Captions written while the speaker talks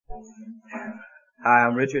Hi,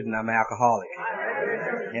 I'm Richard, and I'm an alcoholic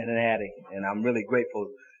and an addict, and I'm really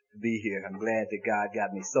grateful to be here. I'm glad that God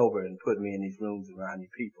got me sober and put me in these rooms around you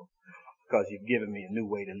people because you've given me a new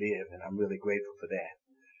way to live, and I'm really grateful for that.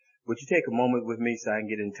 Would you take a moment with me so I can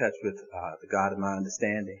get in touch with the God of my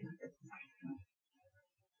understanding?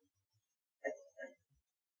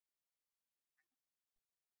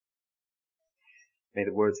 May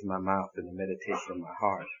the words of my mouth and the meditation of my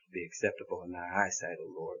heart be acceptable in thy eyesight, O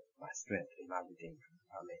Lord, my strength and my redeemer.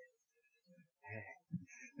 Amen.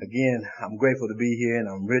 Again, I'm grateful to be here, and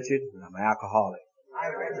I'm Richard, and I'm an alcoholic.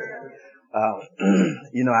 I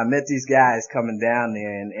met these guys coming down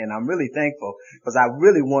there, and I'm really thankful because I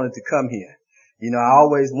really wanted to come here. I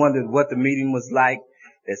always wondered what the meeting was like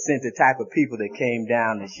that sent the type of people that came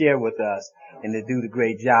down to share with us and to do the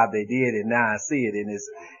great job they did, and now I see it, and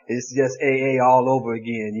it's just AA all over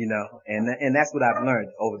again, and that's what I've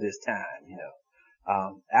learned over this time,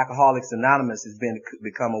 Alcoholics Anonymous has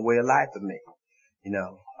become a way of life for me.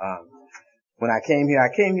 When I came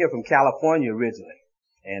here from California originally,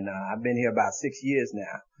 and I've been here about 6 years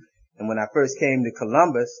now. And when I first came to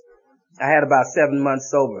Columbus, I had about 7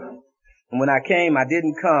 months sober. And when I came, I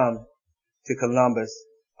didn't come to Columbus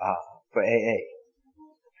for AA.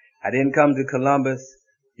 I didn't come to Columbus,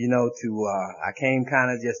 I came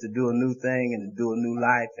kind of just to do a new thing and to do a new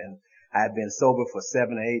life. And I had been sober for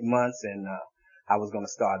 7 or 8 months, and I was going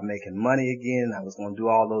to start making money again. I was going to do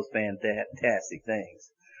all those fantastic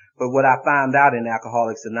things. But what I found out in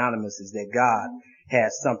Alcoholics Anonymous is that God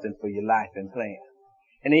has something for your life and plan.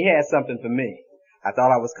 And he had something for me. I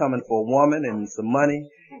thought I was coming for a woman and some money,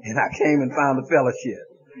 and I came and found the fellowship.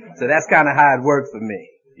 So that's kind of how it worked for me,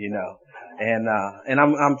 And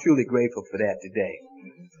I'm truly grateful for that today.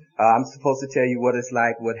 I'm supposed to tell you what it's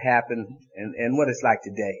like, what happened, and what it's like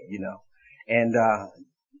today, And,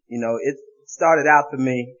 it started out for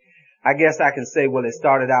me, I guess I can say, it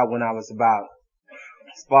started out when I was about,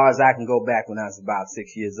 as far as I can go back, when I was about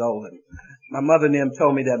 6 years old. And my mother and them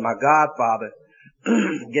told me that my godfather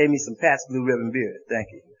gave me some Pat's Blue Ribbon beer.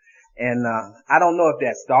 Thank you. And I don't know if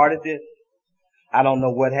that started it. I don't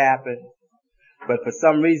know what happened. But for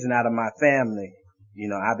some reason out of my family,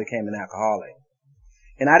 I became an alcoholic.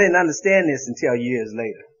 And I didn't understand this until years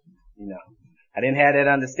later. I didn't have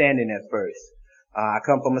that understanding at first. I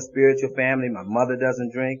come from a spiritual family. My mother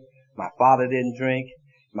doesn't drink. My father didn't drink.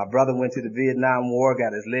 My brother went to the Vietnam War,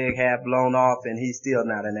 got his leg half blown off, and he's still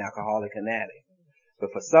not an alcoholic and addict.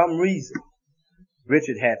 But for some reason,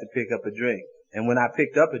 Richard had to pick up a drink. And when I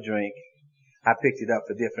picked up a drink, I picked it up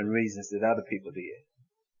for different reasons that other people did.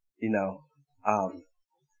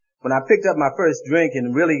 When I picked up my first drink,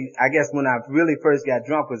 and really, I guess when I really first got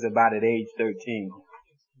drunk was about at age 13.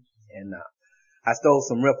 And I stole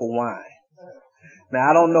some Ripple wine. Now,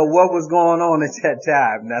 I don't know what was going on at that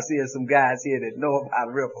time. And I see some guys here that know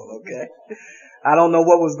about Ripple, okay? I don't know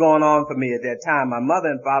what was going on for me at that time. My mother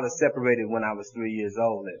and father separated when I was 3 years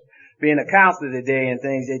old. And being a counselor today and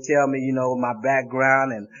things, they tell me, my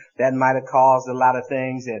background, and that might have caused a lot of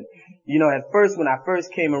things. And, at first, when I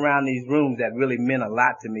first came around these rooms, that really meant a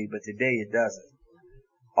lot to me, but today it doesn't.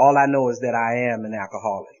 All I know is that I am an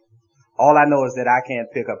alcoholic. All I know is that I can't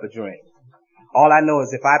pick up a drink. All I know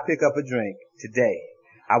is if I pick up a drink today,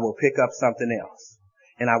 I will pick up something else.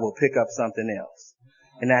 And I will pick up something else.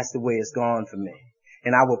 And that's the way it's gone for me.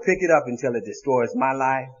 And I will pick it up until it destroys my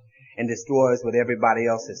life and destroys what everybody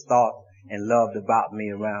else has thought and loved about me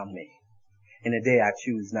around me. And today I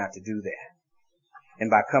choose not to do that. And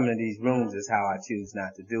by coming to these rooms is how I choose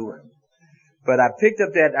not to do it. But I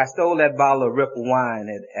stole that bottle of Ripple wine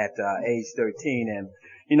at age 13. And,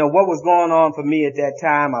 what was going on for me at that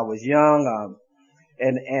time, I was young,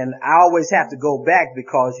 and I always have to go back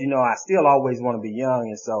because, I still always want to be young.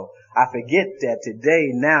 And so I forget that today,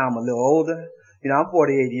 now I'm a little older. I'm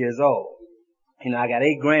 48 years old. I got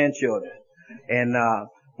 8 grandchildren. And,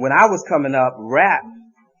 when I was coming up, rap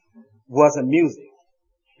wasn't music.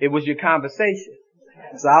 It was your conversation.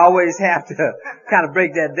 So I always have to kind of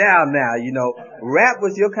break that down now, Rap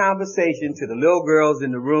was your conversation to the little girls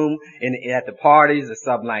in the room and at the parties or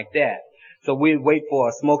something like that. So we'd wait for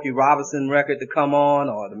a Smokey Robinson record to come on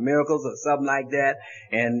or the Miracles or something like that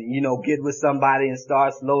and, get with somebody and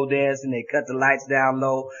start slow dancing. They cut the lights down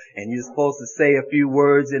low and you're supposed to say a few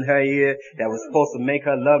words in her ear that was supposed to make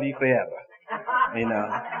her love you forever,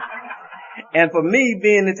 And for me,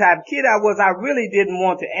 being the type of kid I was, I really didn't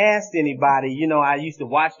want to ask anybody. I used to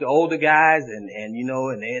watch the older guys and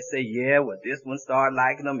they'd say, yeah, well, this one started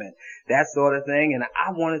liking them and that sort of thing. And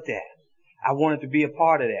I wanted that. I wanted to be a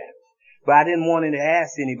part of that. But I didn't want to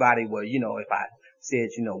ask anybody, if I said,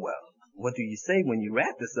 what do you say when you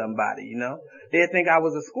rap to somebody, They'd think I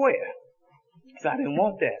was a square. So I didn't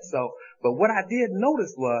want that. But what I did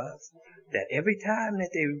notice was that every time that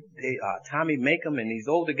they Tommy Makem and these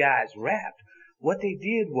older guys rapped, what they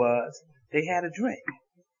did was they had a drink,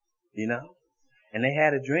 and they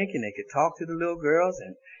had a drink and they could talk to the little girls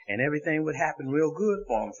and everything would happen real good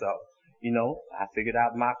for them. So, I figured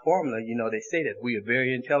out my formula. They say that we are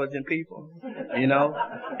very intelligent people, and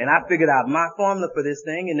I figured out my formula for this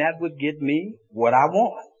thing, and that would get me what I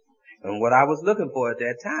want and what I was looking for at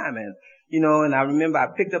that time. And I remember I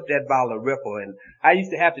picked up that bottle of Ripple, and I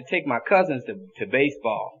used to have to take my cousins to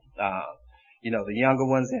baseball, the younger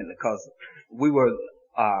ones, and because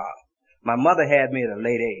my mother had me at a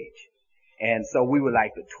late age. And so we were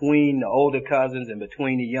like between the older cousins and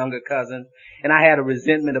between the younger cousins. And I had a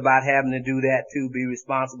resentment about having to do that too, be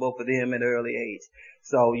responsible for them at an early age.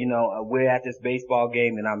 So, we're at this baseball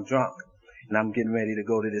game and I'm drunk and I'm getting ready to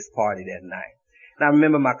go to this party that night. And I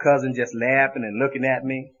remember my cousin just laughing and looking at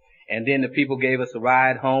me. And then the people gave us a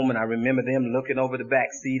ride home and I remember them looking over the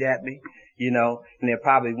back seat at me, and they're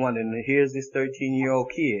probably wondering, here's this 13-year-old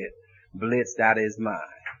kid blitzed out of his mind,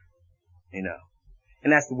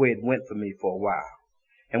 And that's the way it went for me for a while.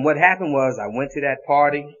 And what happened was I went to that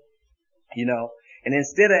party, and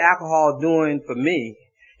instead of alcohol doing for me,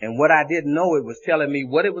 and what I didn't know, it was telling me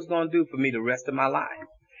what it was going to do for me the rest of my life.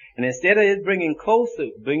 And instead of it bringing me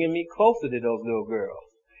closer to those little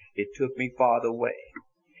girls, it took me farther away.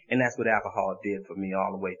 And that's what alcohol did for me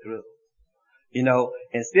all the way through.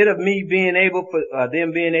 Instead of me being able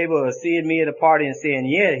them being able to seeing me at a party and saying,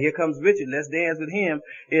 yeah, here comes Richard, let's dance with him,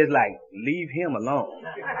 it's like, leave him alone.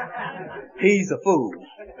 He's a fool.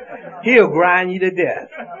 He'll grind you to death.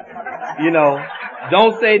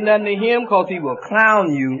 Don't say nothing to him because he will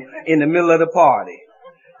clown you in the middle of the party.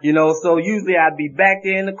 So usually I'd be back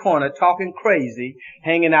there in the corner talking crazy,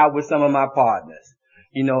 hanging out with some of my partners.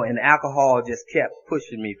 And alcohol just kept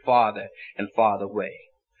pushing me farther and farther away.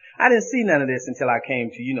 I didn't see none of this until I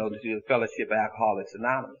came to, to the Fellowship of Alcoholics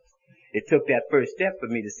Anonymous. It took that first step for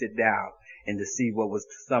me to sit down and to see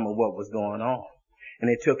some of what was going on.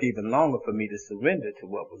 And it took even longer for me to surrender to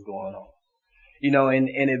what was going on.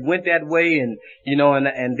 And it went that way and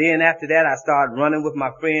then after that I started running with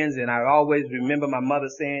my friends and I always remember my mother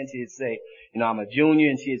saying, she'd say, I'm a junior,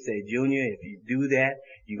 and she'd say, Junior, if you do that,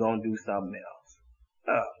 you're gonna do something else.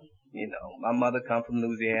 My mother come from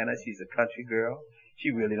Louisiana, she's a country girl. She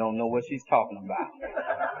really don't know what she's talking about.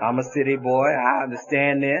 I'm a city boy. I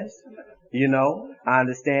understand this. I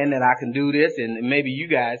understand that I can do this and maybe you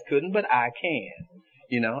guys couldn't, but I can,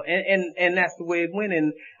 and that's the way it went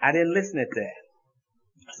and I didn't listen to that.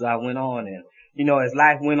 So I went on and, as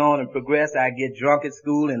life went on and progressed, I get drunk at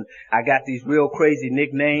school and I got these real crazy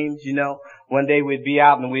nicknames, One day we'd be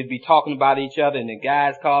out and we'd be talking about each other and the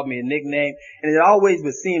guys called me a nickname and it always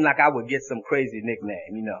would seem like I would get some crazy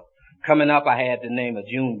nickname, Coming up, I had the name of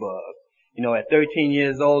Junebug. At 13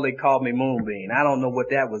 years old, they called me Moonbeam. I don't know what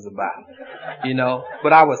that was about,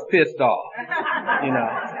 but I was pissed off,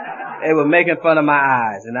 They were making fun of my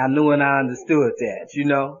eyes, and I knew and I understood that,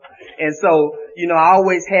 And so, I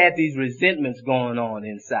always had these resentments going on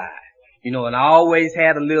inside, and I always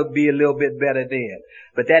had be a little bit better then.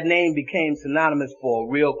 But that name became synonymous for a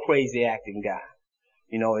real crazy acting guy.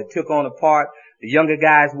 It took on a part. The younger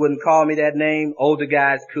guys wouldn't call me that name. Older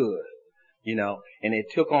guys could. And it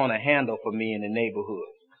took on a handle for me in the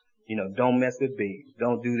neighborhood. Don't mess with B.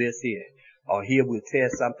 Don't do this here. Or here we'll tear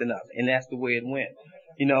something up. And that's the way it went.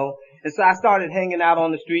 And so I started hanging out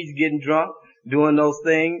on the streets, getting drunk, doing those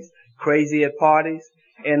things, crazy at parties.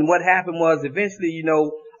 And what happened was eventually,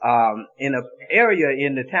 in an area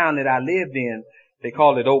in the town that I lived in, they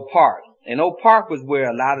called it Oak Park. And Oak Park was where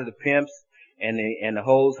a lot of the pimps and the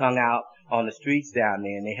hoes hung out on the streets down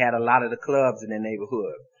there. And they had a lot of the clubs in the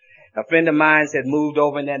neighborhood. A friend of mine had moved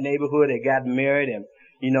over in that neighborhood. They got married and,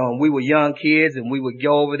 and we were young kids and we would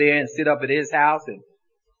go over there and sit up at his house and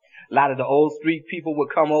a lot of the old street people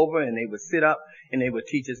would come over and they would sit up and they would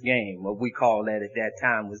teach us game. What we called that at that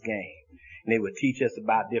time was game. And they would teach us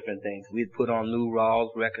about different things. We'd put on Lou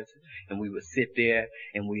Rawls records and we would sit there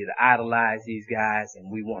and we'd idolize these guys and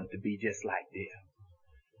we wanted to be just like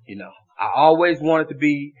them. I always wanted to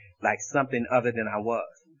be like something other than I was.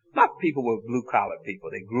 My people were blue collar people.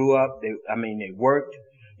 They grew up, they worked,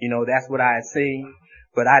 that's what I had seen,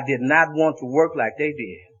 but I did not want to work like they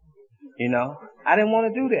did. I didn't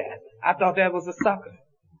want to do that. I thought that was a sucker.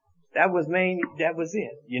 That was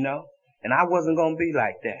it, and I wasn't going to be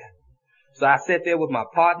like that. So I sat there with my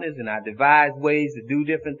partners and I devised ways to do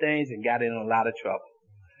different things and got in a lot of trouble.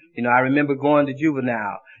 I remember going to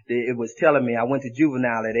juvenile. It was telling me I went to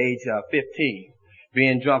juvenile at age 15.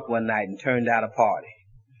 being drunk one night and turned out a party.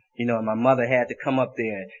 You know, and my mother had to come up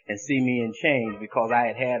there and see me in chains because I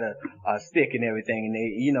had had a stick and everything, and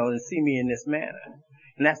they, you know, and see me in this manner.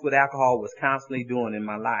 And that's what alcohol was constantly doing in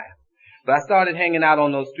my life. But I started hanging out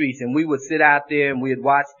on those streets, and we would sit out there and we'd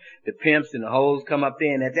watch the pimps and the hoes come up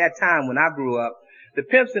there. And at that time when I grew up, the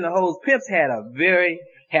pimps and the hoes, pimps had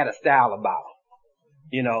a style about them.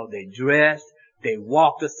 You know, they dressed, they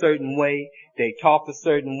walked a certain way, they talked a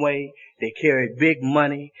certain way, they carried big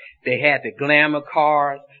money, they had the glamour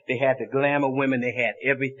cars, they had the glamour women, they had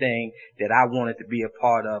everything that I wanted to be a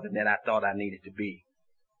part of and that I thought I needed to be.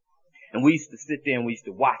 And we used to sit there and we used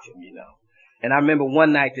to watch them, you know. And I remember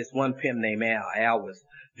one night this one pimp named Al. Al was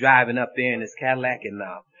driving up there in his Cadillac, and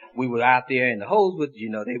we were out there, and the hoes would, you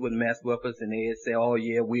know, they would mess with us, and they'd say, oh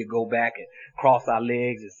yeah, we'd go back and cross our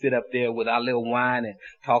legs and sit up there with our little wine and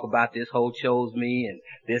talk about this hoe chose me and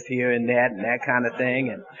this here and that kind of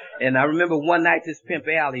thing. And I remember one night this pimp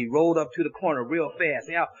Al, he rolled up to the corner real fast.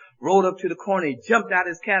 Al rolled up to the corner, he jumped out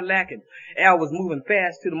his Cadillac, and Al was moving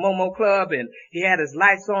fast to the Momo Club, and he had his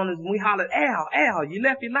lights on, and we hollered, Al, you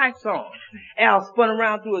left your lights on. Al spun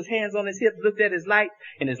around, threw his hands on his hips, looked at his lights,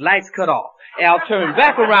 and his lights cut off. Al turned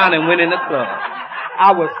back around and went in the club.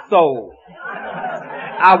 I was sold.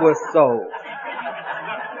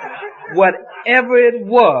 Whatever it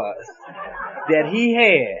was that he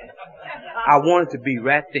had, I wanted to be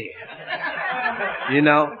right there. You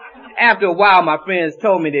know? After a while, my friends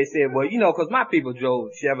told me, they said, well, you know, 'cause my people drove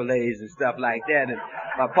Chevrolets and stuff like that, and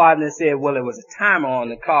my partner said, well, it was a timer on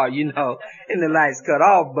the car, you know, and the lights cut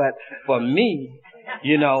off, but for me,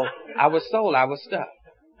 you know, I was sold, I was stuck.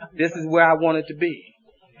 This is where I wanted to be.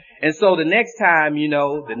 And so the next time,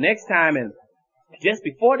 and just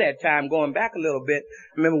before that time, going back a little bit,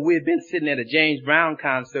 I remember we had been sitting at a James Brown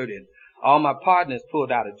concert, and all my partners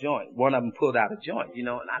pulled out a joint. One of them pulled out a joint, you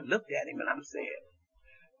know, and I looked at him and I'm saying,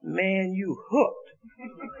 man, you hooked,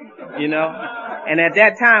 you know. And at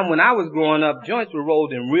that time when I was growing up, joints were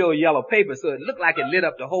rolled in real yellow paper, so it looked like it lit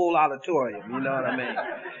up the whole auditorium, you know what I mean?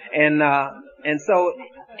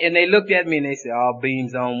 And they looked at me and they said, all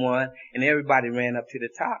beams on one, and everybody ran up to the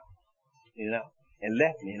top, you know, and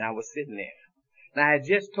left me, and I was sitting there. And I had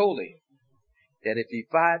just told him that if he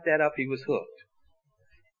fired that up, he was hooked.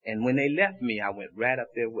 And when they left me, I went right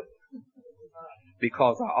up there with them.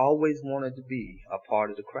 Because I always wanted to be a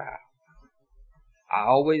part of the crowd. I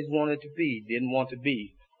always didn't want to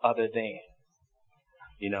be other than.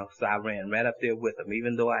 You know, so I ran right up there with them,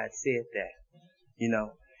 even though I had said that. You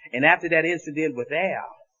know, and after that incident with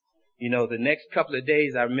Al, you know, the next couple of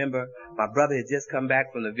days, I remember my brother had just come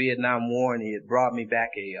back from the Vietnam War, and he had brought me back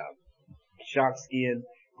a sharkskin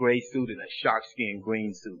gray suit and a sharkskin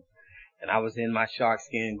green suit. And I was in my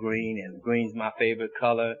sharkskin green, and green's my favorite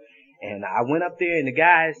color. And I went up there, and the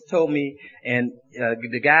guys told me, and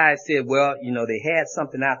the guys said, well, you know, they had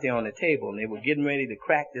something out there on the table, and they were getting ready to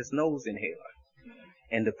crack this nose inhaler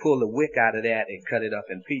and to pull the wick out of that and cut it up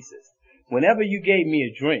in pieces. Whenever you gave me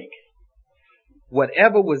a drink,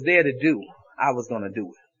 whatever was there to do, I was going to do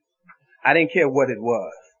it. I didn't care what it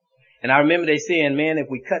was. And I remember they saying, man, if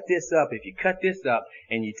you cut this up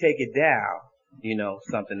and you take it down, you know,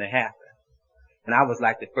 something to happen. And I was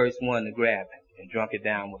like the first one to grab it and drunk it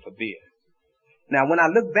down with a beer. Now, when I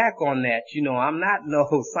look back on that, you know, I'm not no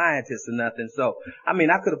scientist or nothing, so, I mean,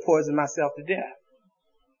 I could have poisoned myself to death,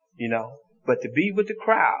 you know, but to be with the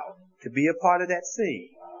crowd, to be a part of that scene,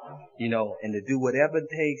 you know, and to do whatever it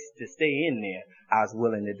takes to stay in there, I was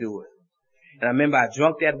willing to do it. And I remember I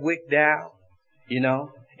drunk that wick down, you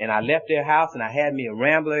know, and I left their house, and I had me a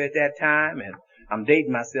Rambler at that time, and I'm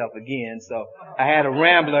dating myself again, so I had a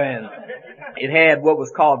Rambler, and it had what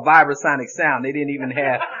was called vibrasonic sound. They didn't even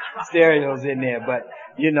have stereos in there, but,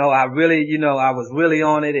 you know, I was really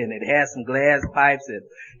on it, and it had some glass pipes, and,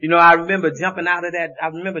 you know, I remember jumping out that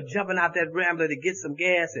Rambler to get some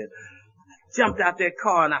gas, and jumped out that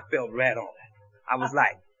car, and I felt right on it. I was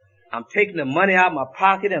like, I'm taking the money out of my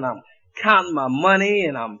pocket, and I'm counting my money,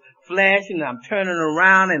 and I'm flashing, and I'm turning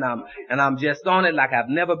around, and I'm just on it like I've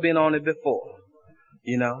never been on it before.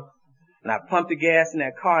 You know, and I pumped the gas in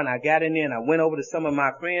that car, and I got in there, and I went over to some of my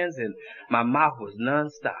friends, and my mouth was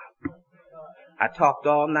nonstop. I talked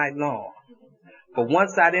all night long. But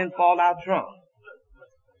once I didn't fall out drunk,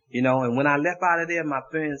 you know, and when I left out of there, my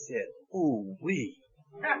friends said, ooh wee,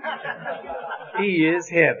 he is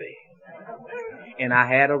heavy. And I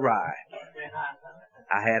had arrived.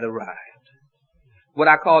 What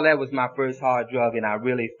I call that was my first hard drug, and I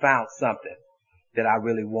really found something that I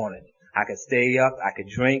really wanted. I could stay up, I could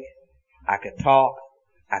drink, I could talk,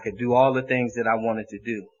 I could do all the things that I wanted to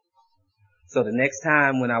do. So the next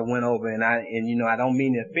time when I went over and I don't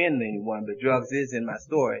mean to offend anyone, but drugs is in my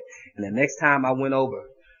story. And the next time I went over,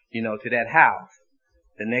 to that house,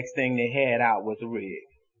 the next thing they had out was a rig.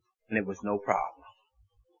 And it was no problem.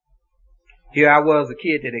 Here I was, a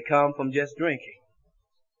kid that had come from just drinking,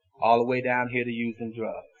 all the way down here to using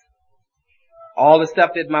drugs. All the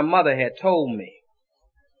stuff that my mother had told me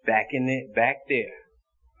back there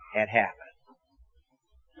had happened.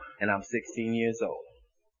 And I'm 16 years old.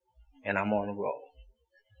 And I'm on a roll.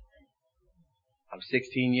 I'm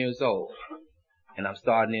 16 years old. And I'm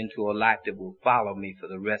starting into a life that will follow me for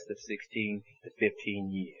the rest of 16 to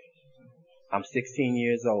 15 years. I'm 16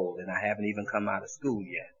 years old and I haven't even come out of school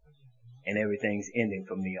yet. And everything's ending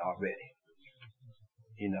for me already.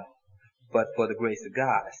 But for the grace of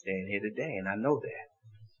God, I stand here today and I know that.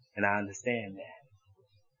 And I understand that.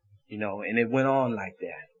 And it went on like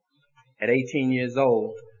that. At 18 years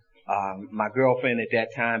old, my girlfriend at that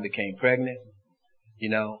time became pregnant,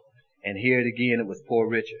 and here again it was poor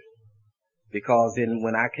Richard. Because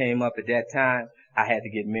when I came up at that time, I had to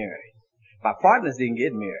get married. My partners didn't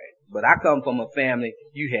get married, but I come from a family,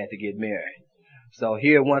 you had to get married. So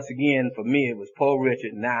here once again for me it was poor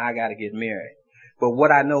Richard, now I gotta get married. But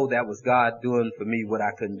what I know, that was God doing for me what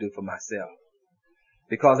I couldn't do for myself.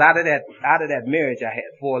 Because out of that marriage I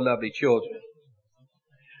had 4 lovely children.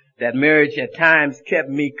 That marriage at times kept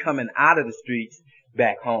me coming out of the streets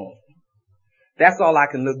back home. That's all I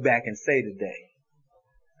can look back and say today.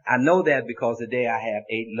 I know that because today I have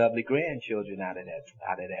 8 lovely grandchildren out of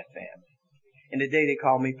that family. And today they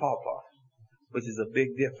call me Pawpaw, which is a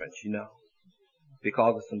big difference,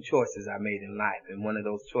 because of some choices I made in life. And one of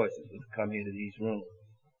those choices was to come here to these rooms,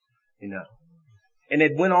 And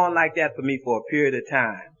it went on like that for me for a period of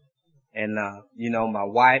time. And, my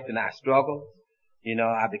wife and I struggled.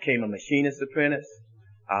 I became a machinist apprentice.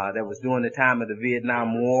 That was during the time of the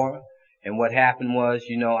Vietnam War. And what happened was,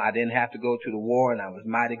 I didn't have to go to the war, and I was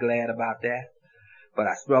mighty glad about that. But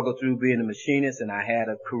I struggled through being a machinist, and I had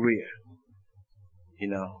a career.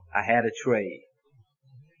 I had a trade.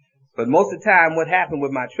 But most of the time what happened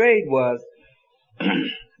with my trade was,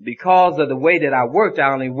 because of the way that I worked,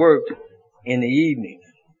 I only worked in the evenings.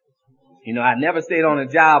 I never stayed on a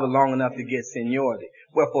job long enough to get seniority.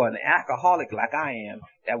 Well, for an alcoholic like I am,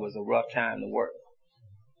 that was a rough time to work.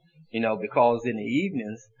 Because in the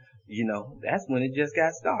evenings, that's when it just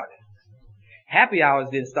got started. Happy hours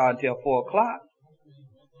didn't start until 4 o'clock,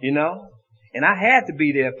 and I had to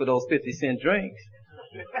be there for those 50-cent drinks,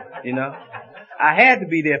 I had to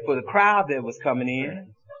be there for the crowd that was coming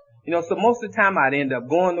in. So most of the time I'd end up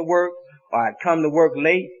going to work, or I'd come to work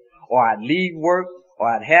late, or I'd leave work, or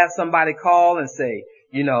I'd have somebody call and say,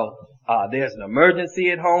 there's an emergency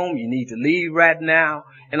at home, you need to leave right now,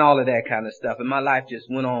 and all of that kind of stuff. And my life just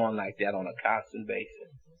went on like that on a constant basis.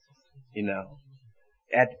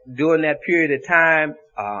 During that period of time,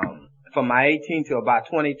 from my 18 to about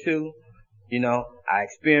 22, I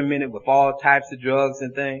experimented with all types of drugs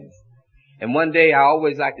and things. And one day, I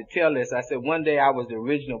always like to tell this, I said one day I was the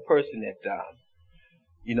original person that,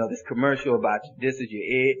 this commercial about this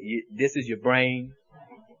is your brain,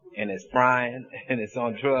 and it's frying, and it's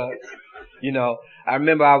on drugs. I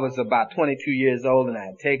remember I was about 22 years old, and I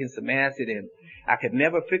had taken some acid, and I could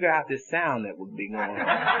never figure out this sound that would be going on.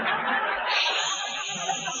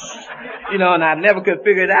 And I never could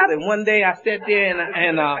figure it out. And one day I sat there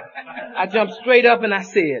and I jumped straight up and I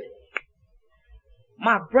said,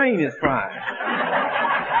 my brain is frying.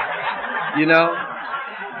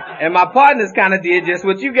 And my partners kind of did just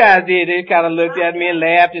what you guys did. They kind of looked at me and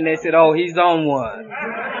laughed and they said, oh, he's on one.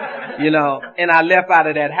 And I left out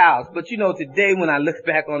of that house. But today when I look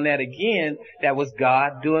back on that again, that was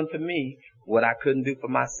God doing for me what I couldn't do for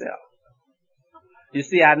myself. You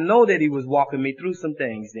see, I know that he was walking me through some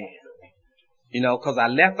things then. Cause I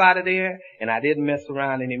left out of there and I didn't mess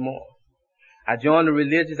around anymore. I joined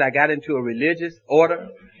I got into a religious order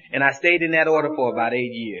and I stayed in that order for about 8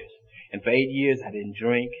 years. And for 8 years I didn't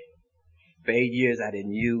drink. For 8 years I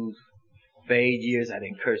didn't use. For 8 years I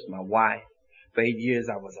didn't curse my wife. For 8 years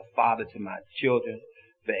I was a father to my children.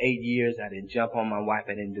 For 8 years I didn't jump on my wife.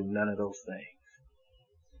 I didn't do none of those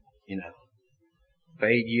things. For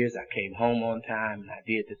 8 years I came home on time and I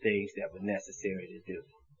did the things that were necessary to do.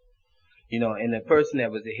 And the person that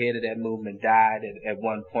was the head of that movement died at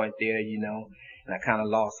one point there, and I kind of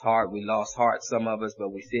lost heart. We lost heart, some of us,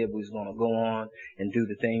 but we said we was going to go on and do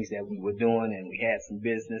the things that we were doing, and we had some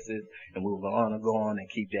businesses, and we were going to go on and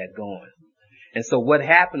keep that going. And so what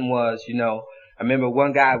happened was, I remember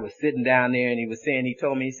one guy was sitting down there and he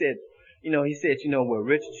told me, he said, well,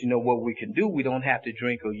 Richard, what we can do, we don't have to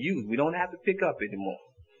drink or use. We don't have to pick up anymore.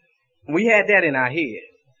 We had that in our head.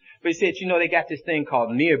 But he said, they got this thing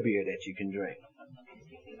called near beer that you can drink.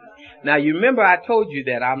 Now you remember I told you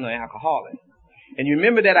that I'm an alcoholic. And you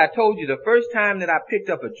remember that I told you the first time that I picked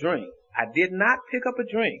up a drink, I did not pick up a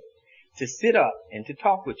drink to sit up and to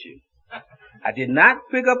talk with you. I did not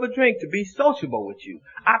pick up a drink to be sociable with you.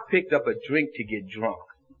 I picked up a drink to get drunk.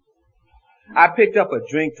 I picked up a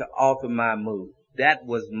drink to alter my mood. That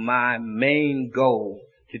was my main goal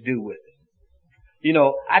to do with it.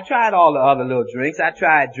 I tried all the other little drinks. I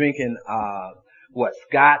tried drinking,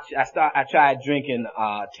 scotch. I tried drinking,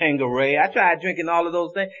 Tanqueray. I tried drinking all of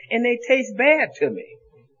those things, and they taste bad to me.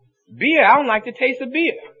 Beer, I don't like the taste of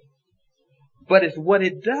beer. But it's what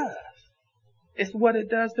it does. It's what it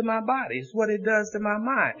does to my body. It's what it does to my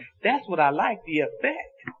mind. That's what I like, the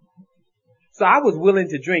effect. So I was willing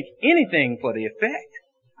to drink anything for the effect.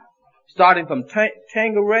 Starting from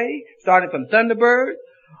Tanqueray, starting from Thunderbird,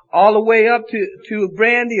 all the way up to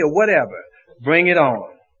brandy or whatever. Bring it on.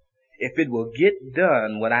 If it will get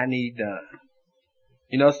done what I need done.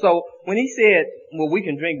 So when he said, well, we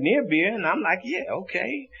can drink near beer, and I'm like, yeah,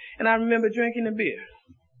 okay. And I remember drinking the beer.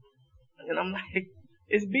 And I'm like,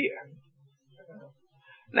 it's beer.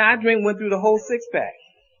 Now I went through the whole 6-pack.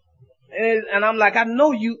 And I'm like, I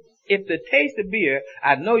know you, if the taste of beer,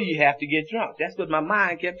 I know you have to get drunk. That's what my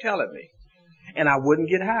mind kept telling me. And I wouldn't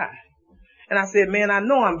get high. And I said, man, I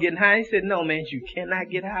know I'm getting high. He said, no, man, you cannot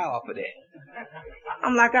get high off of that.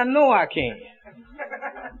 I'm like, I know I can.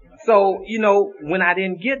 So, when I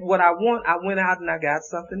didn't get what I want, I went out and I got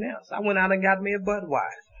something else. I went out and got me a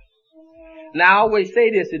Budweiser. Now I always say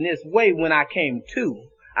this in this way when I came to.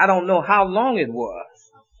 I don't know how long it was.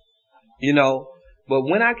 But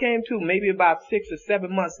when I came to, maybe about 6 or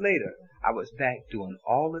 7 months later, I was back doing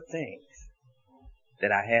all the things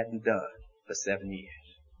that I hadn't done for 7 years.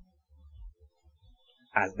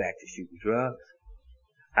 I was back to shooting drugs.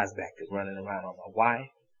 I was back to running around on my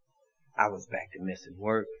wife. I was back to missing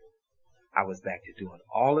work. I was back to doing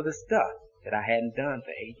all of the stuff that I hadn't done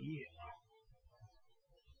for 8 years.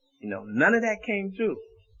 None of that came through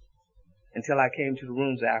until I came to the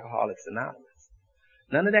rooms of Alcoholics Anonymous.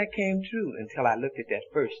 None of that came true until I looked at that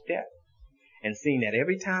first step and seen that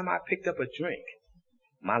every time I picked up a drink,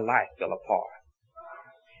 my life fell apart.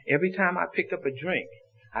 Every time I picked up a drink,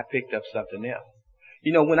 I picked up something else.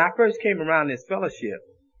 When I first came around this fellowship,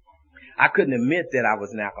 I couldn't admit that I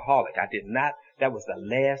was an alcoholic. I did not. That was the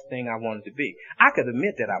last thing I wanted to be. I could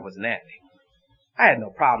admit that I was an addict. I had no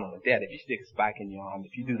problem with that. If you stick a spike in your arm,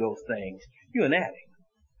 if you do those things, you're an addict.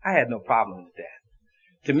 I had no problem with that.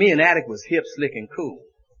 To me, an addict was hip, slick, and cool.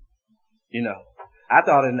 I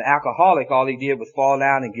thought an alcoholic, all he did was fall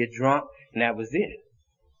down and get drunk, and that was it.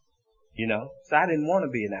 So I didn't want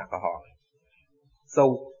to be an alcoholic.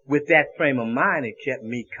 So with that frame of mind, it kept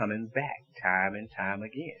me coming back time and time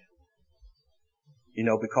again.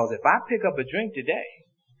 Because if I pick up a drink today,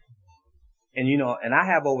 and I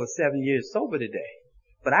have over 7 years sober today,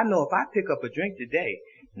 but I know if I pick up a drink today,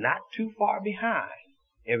 not too far behind,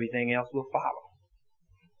 everything else will follow.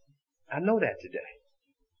 I know that today.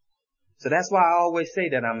 So that's why I always say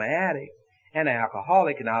that I'm an addict and an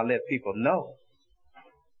alcoholic, and I'll let people know.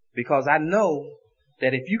 Because I know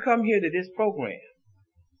that if you come here to this program,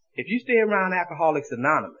 if you stay around Alcoholics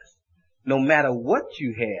Anonymous, no matter what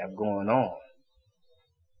you have going on,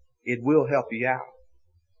 it will help you out.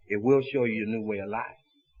 It will show you a new way of life.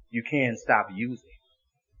 You can stop using.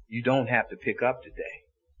 You don't have to pick up today.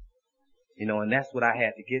 And that's what I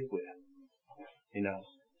had to get with.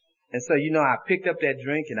 And so, I picked up that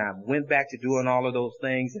drink and I went back to doing all of those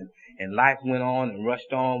things, and life went on and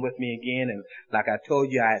rushed on with me again. And like I told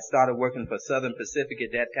you, I had started working for Southern Pacific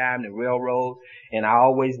at that time, the railroad, and I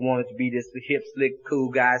always wanted to be this hip, slick,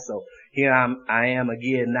 cool guy. So here I am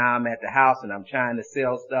again. Now I'm at the house and I'm trying to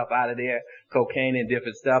sell stuff out of there, cocaine and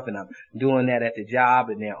different stuff, and I'm doing that at the job,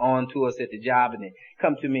 and they're on to us at the job, and they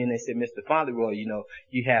come to me and they say, Mr. Fauntleroy,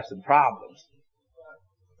 you have some problems.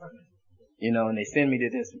 And they send me to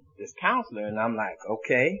this counselor, and I'm like,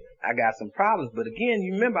 okay, I got some problems. But again,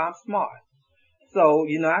 you remember, I'm smart. So,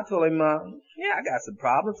 I told him, yeah, I got some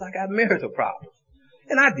problems. I got marital problems.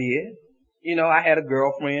 And I did. I had a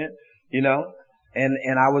girlfriend, and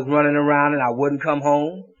I was running around and I wouldn't come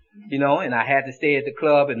home, and I had to stay at the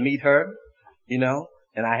club and meet her,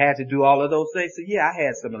 and I had to do all of those things. So yeah, I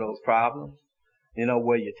had some of those problems,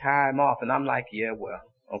 where you time off. And I'm like, yeah, well,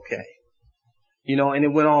 okay. And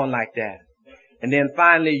it went on like that. And then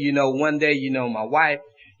finally, one day, my wife,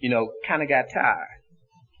 kind of got tired,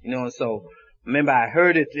 and so remember I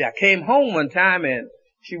heard it. I came home one time and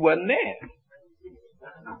she wasn't there.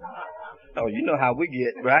 Oh, you know how we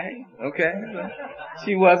get, right? Okay. So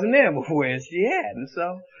she wasn't there, but where she at? And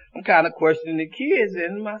so I'm kind of questioning the kids,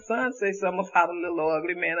 and my son say something about a little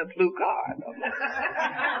ugly man in a blue car.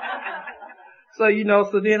 So,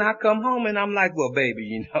 so then I come home and I'm like, well,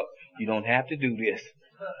 baby, you don't have to do this.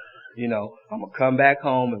 I'm going to come back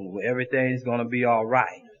home and everything's going to be all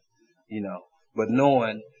right. But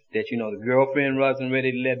knowing that, the girlfriend wasn't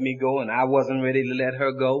ready to let me go and I wasn't ready to let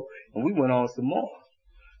her go, and we went on some more.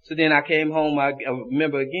 So then I came home, I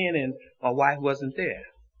remember again, and my wife wasn't there.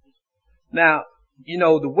 Now,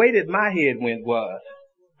 the way that my head went was,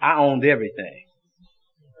 I owned everything.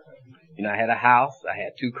 I had a house, I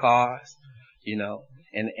had 2 cars,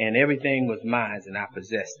 and everything was mine, and I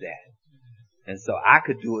possessed that. And so I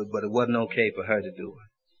could do it, but it wasn't okay for her to do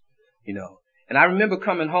it, And I remember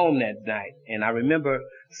coming home that night, and I remember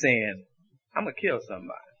saying, I'm gonna kill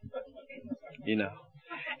somebody,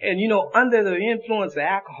 And under the influence of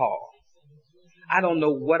alcohol, I don't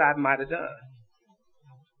know what I might have done.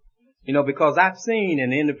 Because I've seen,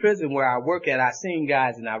 and in the prison where I work at, I've seen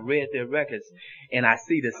guys and I read their records, and I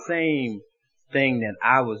see the same thing that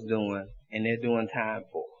I was doing, and they're doing time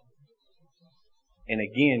for. And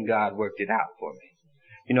again, God worked it out for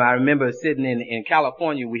me. I remember sitting in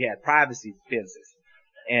California, we had privacy fences.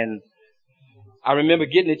 And I remember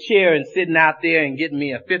getting a chair and sitting out there and getting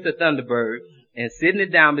me a 5th of Thunderbird and sitting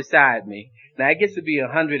it down beside me. Now it gets to be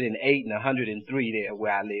 108 and 103 there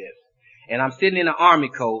where I live. And I'm sitting in an army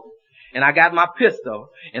coat and I got my pistol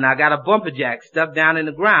and I got a bumper jack stuck down in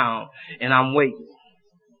the ground and I'm waiting.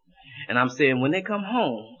 And I'm saying, when they come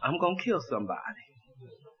home, I'm going to kill somebody,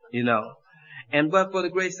 but for the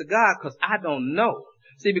grace of God, cause I don't know.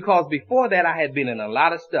 See, because before that I had been in a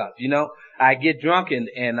lot of stuff, I get drunk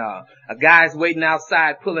and a guy's waiting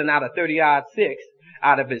outside pulling out a 30-06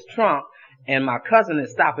 out of his trunk, and my cousin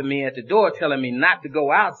is stopping me at the door telling me not to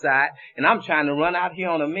go outside, and I'm trying to run out here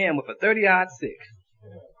on a man with a 30-06.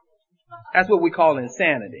 That's what we call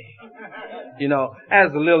insanity.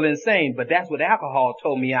 That's a little insane, but that's what alcohol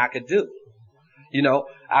told me I could do.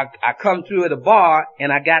 I come through at a bar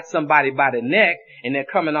and I got somebody by the neck and they're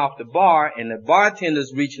coming off the bar and the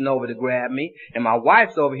bartender's reaching over to grab me and my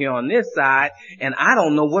wife's over here on this side and I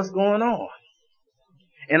don't know what's going on.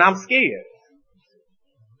 And I'm scared.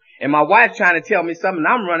 And my wife's trying to tell me something.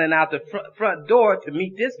 I'm running out the front door to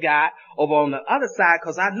meet this guy over on the other side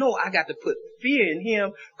because I know I got to put fear in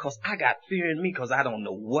him because I got fear in me because I don't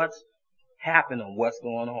know what's happening or what's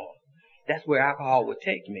going on. That's where alcohol would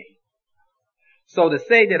take me. So to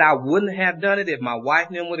say that I wouldn't have done it if my wife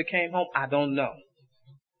and them would have came home, I don't know.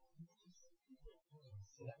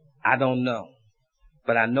 I don't know.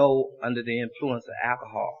 But I know under the influence of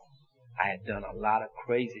alcohol, I had done a lot of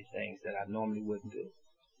crazy things that I normally wouldn't do.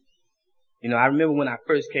 I remember when I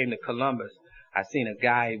first came to Columbus, I seen a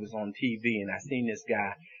guy, he was on TV, and I seen this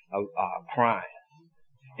guy crying.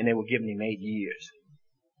 And they were giving him 8 years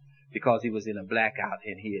because he was in a blackout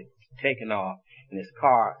and he had taken off in his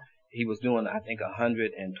car. He was doing, I think,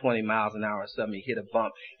 120 miles an hour or something. He hit a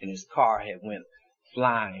bump and his car had went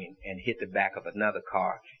flying and hit the back of another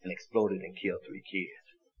car and exploded and killed 3 kids.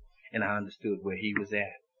 And I understood where he was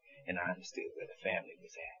at and I understood where the family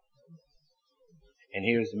was at. And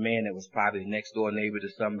here's a man that was probably the next door neighbor to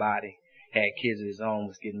somebody, had kids of his own,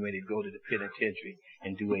 was getting ready to go to the penitentiary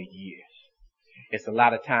and do 8 years. It's a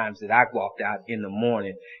lot of times that I walked out in the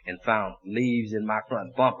morning and found leaves in my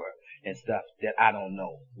front bumper and stuff that I don't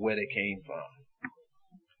know where they came from.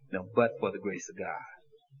 But for the grace of God.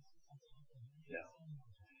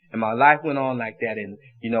 And my life went on like that. And,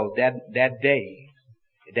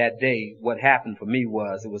 that day, what happened for me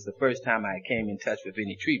was, it was the first time I came in touch with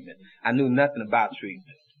any treatment. I knew nothing about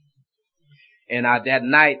treatment. And that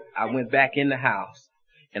night, I went back in the house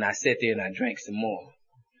and I sat there and I drank some more.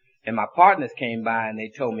 And my partners came by and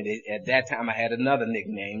they told me at that time I had another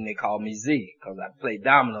nickname. They called me Z because I played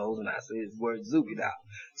dominoes and I said his word Zuki out.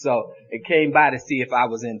 So they came by to see if I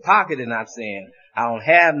was in pocket and I'm saying, I don't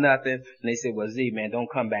have nothing. And they said, well, Z, man,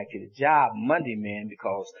 don't come back to the job Monday, man,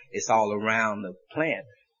 because it's all around the plant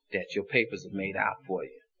that your papers are made out for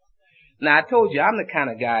you. Now, I told you I'm the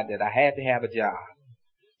kind of guy that I had to have a job.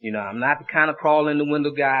 I'm not the kind of crawl in the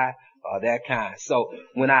window guy or that kind. So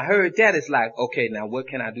when I heard that, it's like, okay, now what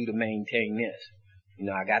can I do to maintain this?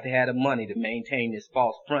 I got to have the money to maintain this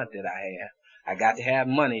false front that I have. I got to have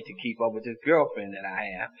money to keep up with this girlfriend that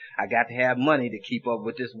I have. I got to have money to keep up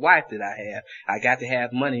with this wife that I have. I got to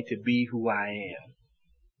have money to be who I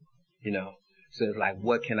am. So it's like,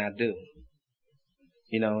 what can I do?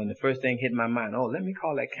 And the first thing hit my mind, let me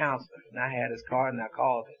call that counselor. And I had his card and I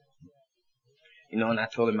called it. and I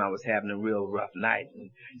told him I was having a real rough night.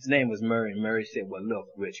 And his name was Murray, and Murray said, well, look,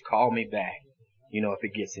 Rich, call me back, if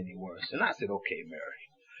it gets any worse. And I said, okay, Murray.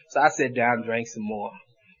 So I sat down, drank some more,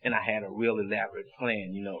 and I had a real elaborate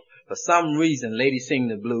plan, For some reason, Lady Sing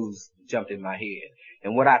the Blues jumped in my head.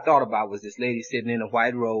 And what I thought about was this lady sitting in a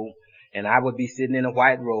white robe, and I would be sitting in a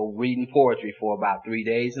white robe reading poetry for about 3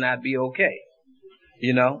 days, and I'd be okay.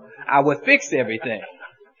 I would fix everything.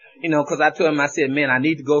 Cause I told him, I said, man, I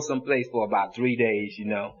need to go someplace for about 3 days,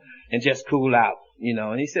 and just cool out,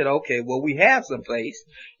 and he said, okay, well, we have someplace,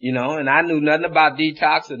 and I knew nothing about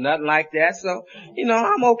detox or nothing like that. So,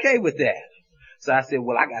 I'm okay with that. So I said,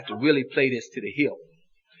 well, I got to really play this to the hilt,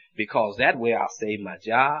 because that way I'll save my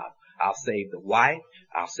job. I'll save the wife.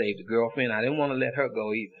 I'll save the girlfriend. I didn't want to let her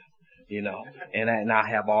go either, and I'll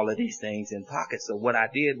have all of these things in pocket. So what I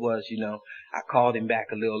did was, I called him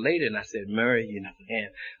back a little later and I said, Murray, man,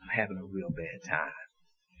 I'm having a real bad time.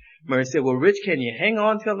 Murray said, well, Rich, can you hang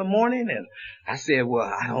on till the morning? And I said, well,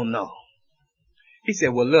 I don't know. He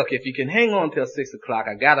said, well, look, if you can hang on till 6 o'clock,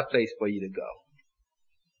 I got a place for you to go.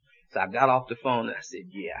 So I got off the phone and I said,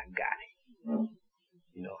 yeah, I got it.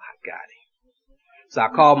 I got it. So I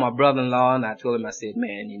called my brother-in-law and I told him, I said,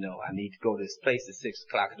 man, I need to go to this place at 6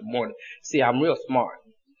 o'clock in the morning. See, I'm real smart.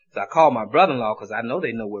 So I called my brother-in-law because I know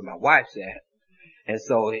they know where my wife's at. And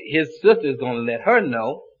so his sister's going to let her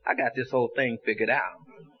know I got this whole thing figured out,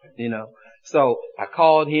 So I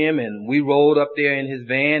called him and we rolled up there in his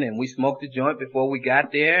van and we smoked a joint before we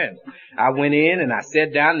got there. And I went in and I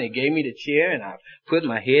sat down and they gave me the chair and I put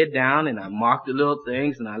my head down and I marked the little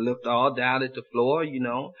things and I looked all down at the floor,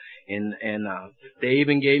 and they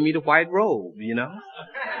even gave me the white robe, They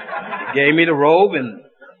gave me the robe and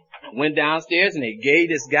I went downstairs and they gave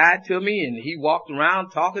this guy to me and he walked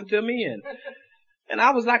around talking to me and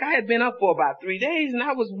I was like, I had been up for about 3 days and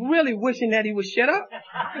I was really wishing that he would shut up.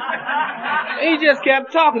 And he just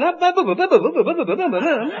kept talking. I'm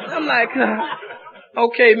like,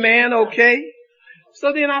 okay, man, okay.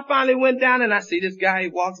 So then I finally went down and I see this guy, he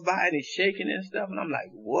walks by and he's shaking and stuff. And I'm like,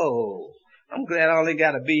 whoa, I'm glad I only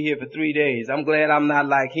got to be here for 3 days. I'm glad I'm not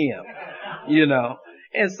like him,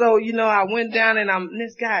 And so, I went down and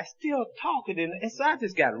this guy's still talking. And so I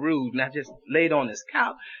just got rude and I just laid on his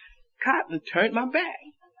couch and turned my back.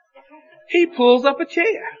 He pulls up a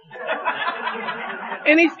chair.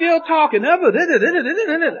 And he's still talking.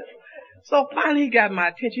 So finally he got my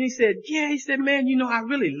attention. He said, man, I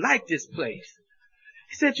really like this place.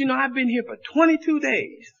 He said, I've been here for 22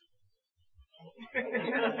 days.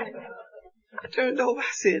 I turned over.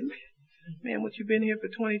 I said, man, what you been here for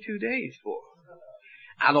 22 days for?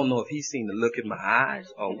 I don't know if he's seen the look in my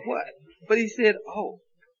eyes or what. But he said, oh,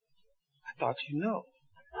 I thought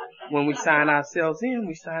when we sign ourselves in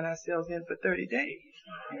for 30 days.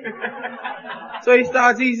 So he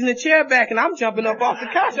starts easing the chair back and I'm jumping up off the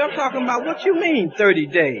couch. I'm talking about, what you mean 30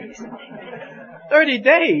 days? 30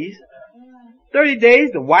 days? 30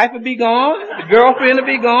 days, the wife will be gone, the girlfriend will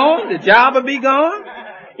be gone, the job will be gone.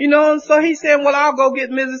 And so he said, well, I'll go get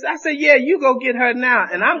Mrs. I said, yeah, you go get her now.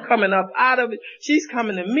 And I'm coming up out of it. She's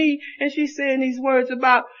coming to me and she's saying these words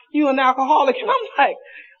about you an alcoholic. And I'm like,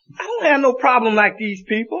 I don't have no problem like these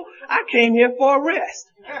people. I came here for a rest.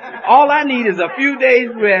 All I need is a few days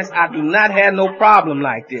rest. I do not have no problem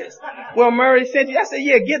like this. Well, Murray said, I said,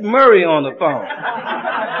 yeah, get Murray on the phone.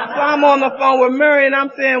 So I'm on the phone with Murray and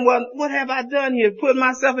I'm saying, well, what have I done here? Put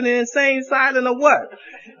myself in an insane asylum or what?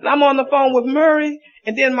 And I'm on the phone with Murray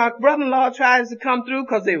and then my brother-in-law tries to come through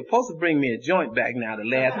because they were supposed to bring me a joint back now to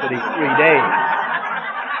last for these 3 days.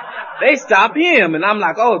 They stop him and I'm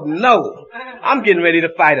like, oh no, I'm getting ready to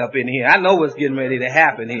fight up in here. I know what's getting ready to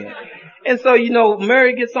happen here. And so,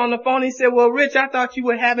 Murray gets on the phone. He said, well, Rich, I thought you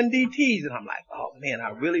were having DTs. And I'm like, oh man, I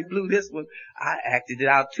really blew this one. I acted it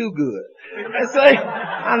out too good. And so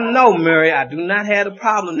I know, Murray, I do not have the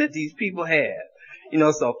problem that these people have.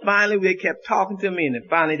 So finally they kept talking to me and then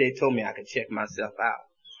finally they told me I could check myself out.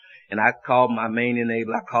 And I called my main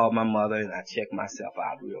enabler. I called my mother and I checked myself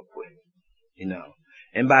out real quick,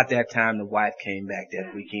 And about that time, the wife came back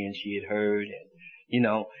that weekend. She had heard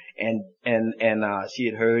and she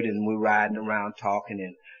had heard and we're riding around talking.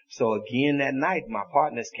 And so again that night, my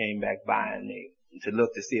partners came back by and to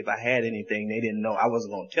look to see if I had anything. They didn't know. I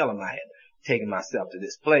wasn't going to tell them I had taken myself to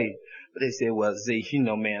this place. But they said, well, Z,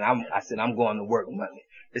 man, I said, I'm going to work Monday.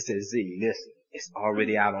 They said, Z, listen, it's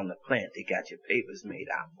already out on the plant. They got your papers made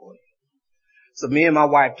out for you. So me and my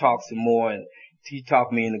wife talked some more and he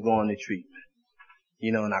talked me into going to treatment.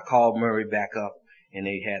 And I called Murray back up and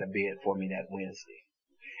they had a bed for me that Wednesday.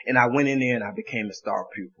 And I went in there and I became a star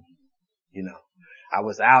pupil. I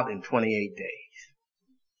was out in 28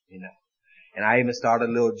 days, And I even started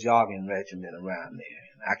a little jogging regimen around there.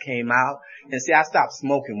 I came out and see, I stopped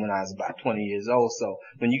smoking when I was about 20 years old. So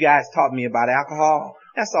when you guys taught me about alcohol,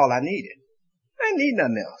 that's all I needed. I didn't need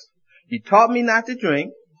nothing else. You taught me not to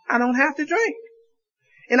drink. I don't have to drink.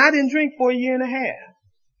 And I didn't drink for a year and a half.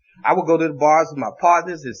 I would go to the bars with my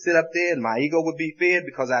partners and sit up there and my ego would be fed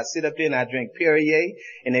because I'd sit up there and I'd drink Perrier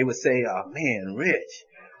and they would say, oh man, Rich,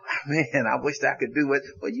 man, I wish I could do it.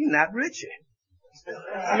 Well, you're not Richard.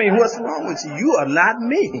 I mean, what's wrong with you? You are not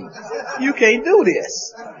me. You can't do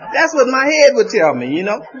this. That's what my head would tell me, you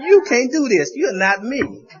know. You can't do this. You're not me.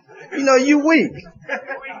 You know, you weak.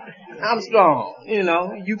 I'm strong. You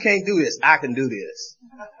know, you can't do this. I can do this.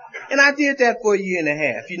 And I did that for a year and a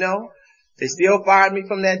half, you know. They still fired me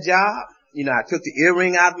from that job. You know, I took the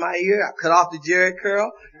earring out of my ear. I cut off the Jerry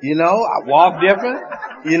curl. You know, I walk different.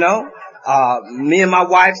 You know, me and my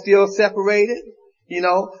wife still separated. You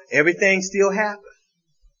know, everything still happened.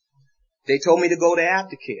 They told me to go to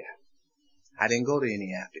aftercare. I didn't go to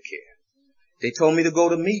any aftercare. They told me to go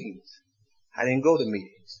to meetings. I didn't go to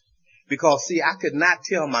meetings. Because, see, I could not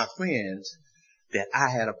tell my friends that I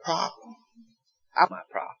had a problem. I had my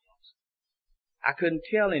problems. I couldn't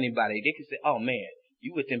tell anybody. They could say, oh, man,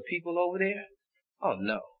 you with them people over there? Oh,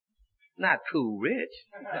 no. Not cool, Rich.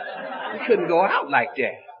 You couldn't go out like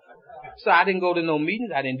that. So I didn't go to no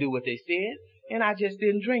meetings. I didn't do what they said. And I just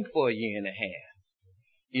didn't drink for a year and a half.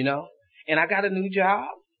 You know? And I got a new job.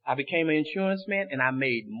 I became an insurance man, and I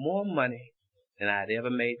made more money than I'd ever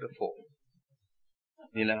made before.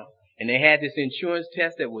 You know? And they had this insurance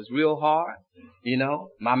test that was real hard. You know?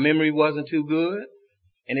 My memory wasn't too good.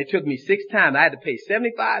 And it took me 6 times. I had to pay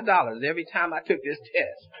 $75 every time I took this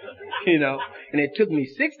test. You know? And it took me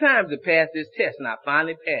 6 times to pass this test, and I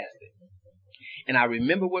finally passed it. And I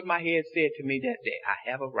remember what my head said to me that day. I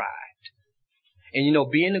have arrived. And you know,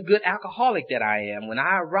 being a good alcoholic that I am, when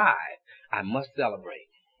I arrive, I must celebrate.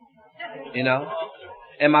 You know?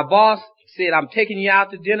 And my boss said, I'm taking you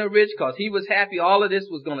out to dinner, Rich, because he was happy all of this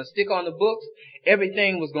was going to stick on the books.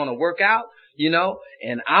 Everything was going to work out, you know,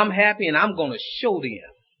 and I'm happy and I'm going to show them.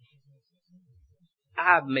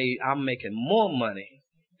 I'm making more money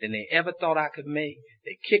than they ever thought I could make.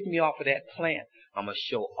 They kicked me off of that plant. I'm going to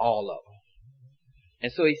show all of them.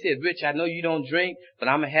 And so he said, Rich, I know you don't drink, but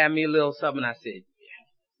I'm going to have me a little something. I said, yeah,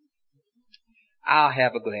 I'll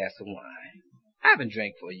have a glass of wine. I haven't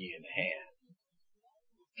drank for a year and a half.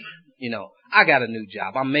 You know, I got a new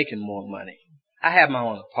job. I'm making more money. I have my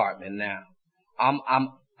own apartment now.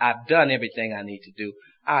 I've done everything I need to do.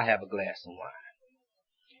 I'll have a glass of wine.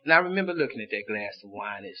 And I remember looking at that glass of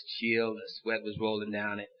wine. It's chilled. The sweat was rolling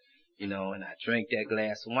down it, you know, and I drank that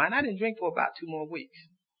glass of wine. I didn't drink for about 2 more weeks.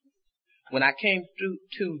 When I came through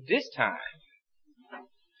to this time,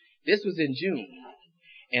 this was in June.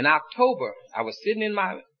 In October, I was sitting in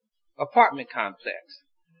my apartment complex.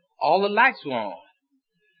 All the lights were on.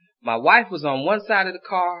 My wife was on one side of the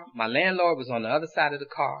car. My landlord was on the other side of the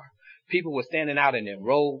car. People were standing out in their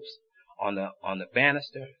robes on the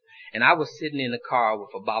banister. And I was sitting in the car with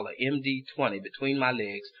a bottle of MD-20 between my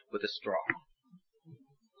legs with a straw.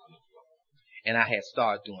 And I had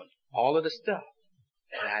started doing all of the stuff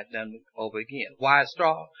that I had done over again. Why a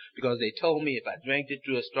straw? Because they told me if I drank it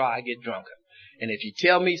through a straw, I get drunker. And if you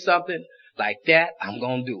tell me something like that, I'm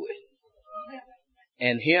going to do it.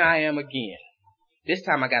 And here I am again. This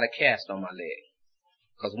time I got a cast on my leg.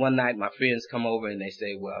 Because one night my friends come over and they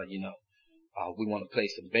say, well, you know, we want to play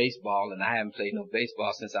some baseball. And I haven't played no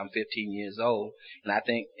baseball since I'm 15 years old. And I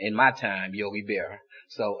think in my time, Yogi Berra.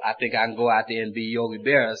 So I think I can go out there and be Yogi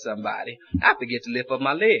Berra or somebody. I forget to lift up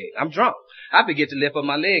my leg. I'm drunk. I forget to lift up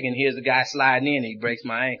my leg, and here's a guy sliding in and he breaks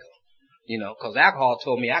my ankle. You know, because alcohol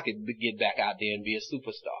told me I could get back out there and be a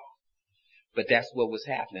superstar. But that's what was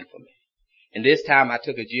happening for me. And this time I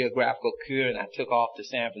took a geographical cure and I took off to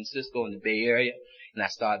San Francisco in the Bay Area, and I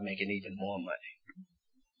started making even more money.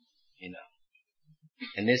 You know.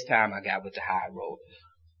 And this time I got with the high rollers.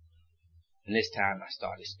 And this time I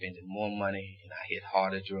started spending more money, and I hit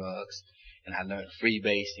harder drugs, and I learned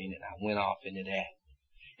freebasing, and I went off into that.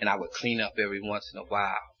 And I would clean up every once in a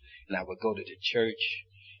while, and I would go to the church,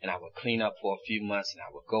 and I would clean up for a few months, and I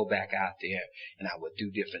would go back out there, and I would do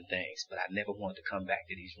different things. But I never wanted to come back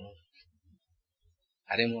to these rooms.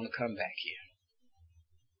 I didn't want to come back here.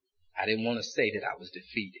 I didn't want to say that I was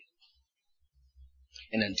defeated.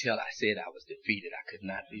 And until I said I was defeated, I could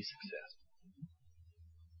not be successful.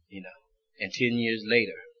 You know. And 10 years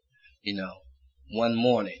later, you know, one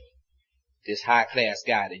morning, this high-class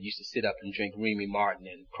guy that used to sit up and drink Remy Martin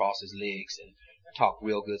and cross his legs and talk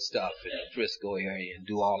real good stuff in the Frisco area and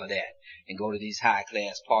do all of that and go to these high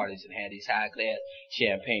class parties and have these high class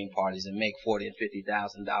champagne parties and make $40,000 and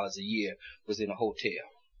 $50,000 a year was in a hotel.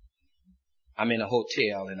 I'm in a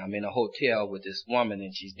hotel and I'm in a hotel with this woman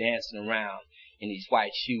and she's dancing around in these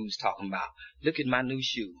white shoes talking about, look at my new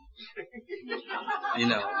shoes.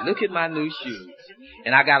 Look at my new shoes.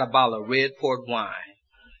 And I got a bottle of red port wine.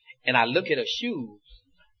 And I look at her shoes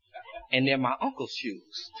and they're my uncle's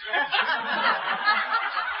shoes.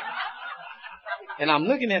 And I'm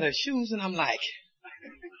looking at her shoes and I'm like,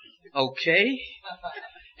 okay.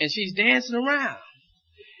 And she's dancing around.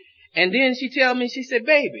 And then she tells me, she said,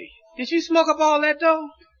 baby, did you smoke up all that dough?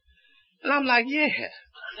 And I'm like, yeah.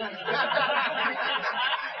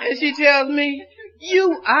 And she tells me,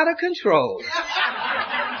 you out of control.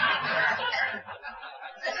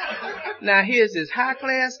 Now here's this high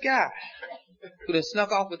class guy who done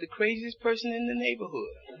snuck off with the craziest person in the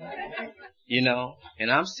neighborhood.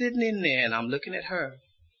 And I'm sitting in there and I'm looking at her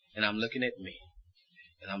and I'm looking at me.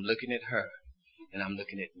 And I'm looking at her and I'm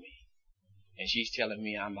looking at me. And she's telling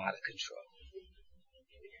me I'm out of control.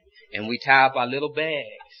 And we tie up our little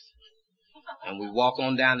bags and we walk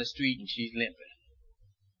on down the street and she's limping.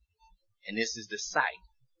 And this is the sight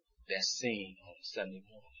that's seen on Sunday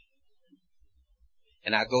morning.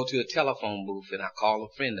 And I go to a telephone booth and I call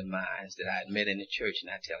a friend of mine that I had met in the church and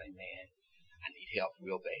I tell him, man, I need help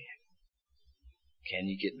real bad. Can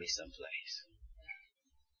you get me someplace?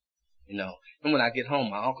 And when I get home,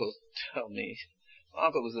 my uncle told me, my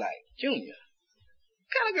uncle was like, Junior,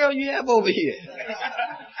 what kind of girl you have over here?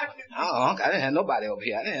 Oh, Uncle, I didn't have nobody over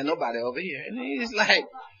here. And he's like,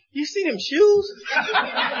 you see them shoes?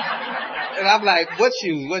 And I'm like, what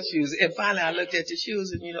shoes? And finally I looked at the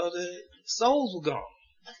shoes and, the soles were gone.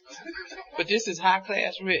 But this is high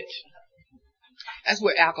class rich. That's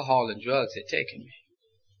where alcohol and drugs had taken me.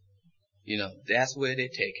 That's where they're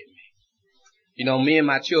taking me. Me and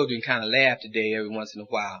my children kind of laugh today every once in a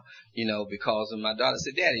while, because of my daughter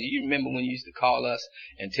said, Daddy, you remember when you used to call us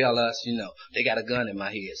and tell us, they got a gun in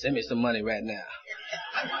my head. Send me some money right now.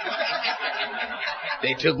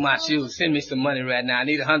 They took my shoes. Send me some money right now. I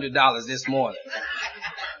need $100 this morning.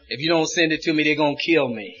 If you don't send it to me, they're going to kill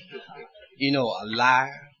me. A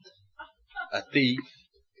liar, a thief,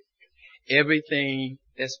 everything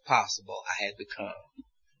that's possible I had become.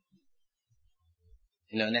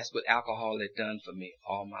 And that's what alcohol had done for me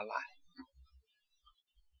all my life.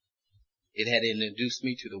 It had introduced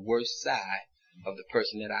me to the worst side of the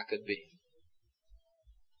person that I could be.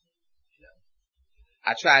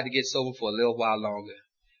 I tried to get sober for a little while longer.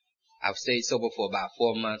 I stayed sober for about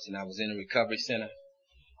 4 months and I was in a recovery center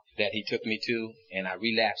that he took me to, and I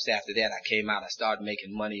relapsed after that. I came out, I started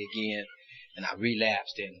making money again, and I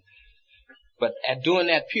relapsed. But during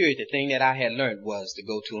that period, the thing that I had learned was to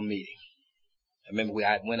go to a meeting. I remember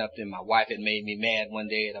I went up there, my wife had made me mad one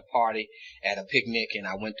day at a party, at a picnic, and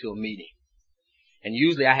I went to a meeting. And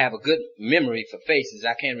usually I have a good memory for faces.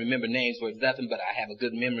 I can't remember names worth nothing, but I have a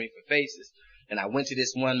good memory for faces. And I went to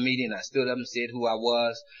this one meeting, I stood up and said who I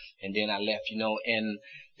was, and then I left, and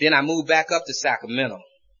then I moved back up to Sacramento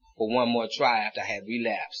for one more try after I had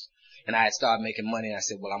relapsed. And I had started making money, and I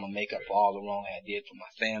said, well, I'm going to make up for all the wrong I did for my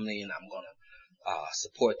family, and I'm going to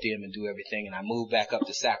support them and do everything. And I moved back up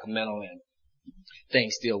to Sacramento, and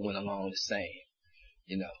things still went along the same,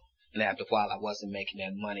 And after a while, I wasn't making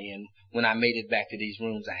that money. And when I made it back to these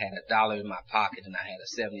rooms, I had $1 in my pocket, and I had a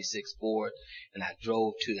 76 Ford, and I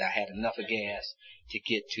had enough of gas to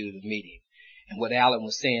get to the meeting. And what Alan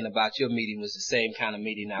was saying about your meeting was the same kind of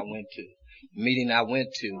meeting I went to. The meeting I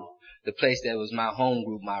went to, the place that was my home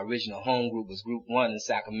group, my original home group was Group 1 in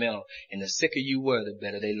Sacramento, and the sicker you were, the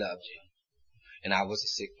better they loved you. And I was a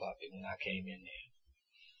sick puppy when I came in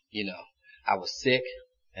there. I was sick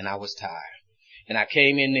and I was tired. And I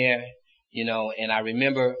came in there, and I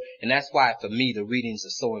remember, and that's why for me the readings are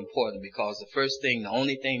so important, because the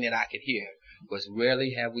only thing that I could hear was,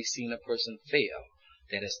 rarely have we seen a person fail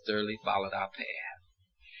that has thoroughly followed our path.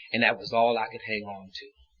 And that was all I could hang on to.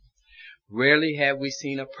 Rarely have we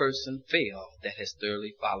seen a person fail that has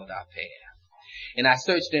thoroughly followed our path. And I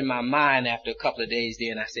searched in my mind after a couple of days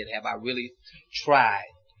there, and I said, have I really tried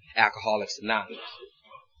Alcoholics Anonymous?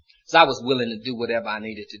 So I was willing to do whatever I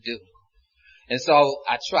needed to do. And so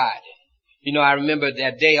I tried it. I remember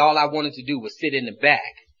that day all I wanted to do was sit in the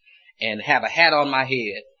back and have a hat on my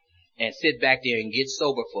head and sit back there and get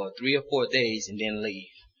sober for 3 or 4 days and then leave.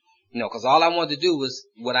 Because all I wanted to do was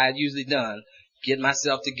what I had usually done, get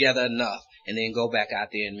myself together enough and then go back out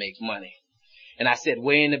there and make money. And I sat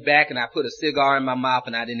way in the back and I put a cigar in my mouth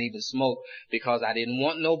and I didn't even smoke because I didn't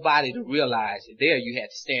want nobody to realize that there you had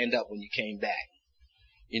to stand up when you came back.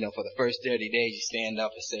 For the first 30 days, you stand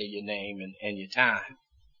up and say your name and your time.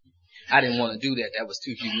 I didn't want to do that. That was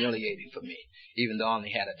too humiliating for me, even though I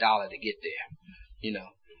only had $1 to get there,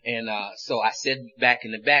 And, so I sat back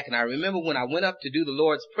in the back, and I remember when I went up to do the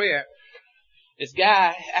Lord's Prayer, this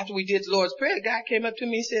guy, after we did the Lord's Prayer, the guy came up to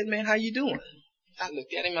me and said, man, how you doing? I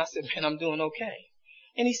looked at him, I said, man, I'm doing okay.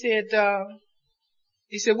 And he said,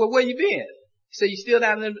 well, where you been? He said, you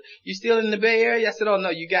still in the Bay Area? I said, oh no,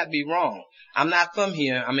 you got me wrong. I'm not from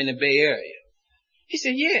here. I'm in the Bay Area. He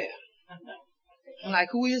said, yeah. I'm like,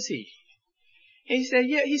 who is he? And he said,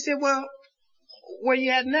 yeah. He said, well, where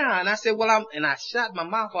you at now? And I said, well, and I shot my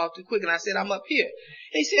mouth off too quick and I said, I'm up here. And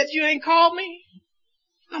he said, you ain't called me?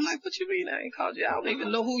 I'm like, what you mean I ain't called you? I don't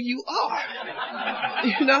even know who you are.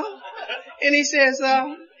 And he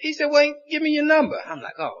said, well, give me your number. I'm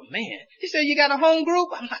like, oh man. He said, you got a home group?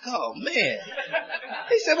 I'm like, oh man.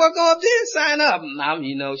 He said, well, go up there and sign up. And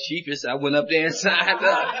I'm, sheepish. I went up there and signed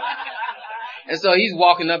up. And so he's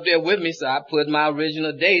walking up there with me, so I put my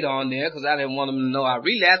original date on there because I didn't want him to know I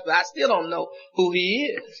relapsed, but I still don't know who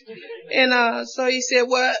he is. And so he said,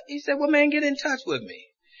 well, man, get in touch with me.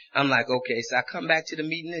 I'm like, okay. So I come back to the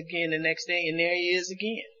meeting again the next day, and there he is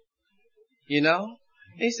again. And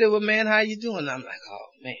he said, well, man, how you doing? I'm like, oh,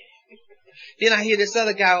 man. Then I hear this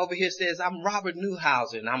other guy over here says, I'm Robert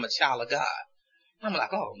Newhouser, and I'm a child of God. I'm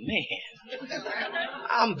like, oh, man.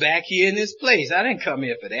 I'm back here in this place. I didn't come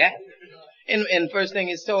here for that. And first thing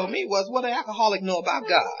he told me was, what an alcoholic know about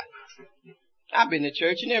God? I've been to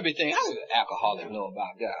church and everything. How does an alcoholic know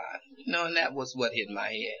about God? And that was what hit my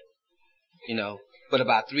head. But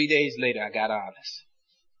about 3 days later, I got honest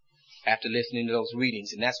after listening to those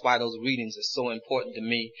readings. And that's why those readings are so important to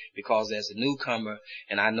me, because as a newcomer,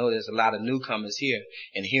 and I know there's a lot of newcomers here,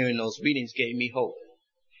 and hearing those readings gave me hope.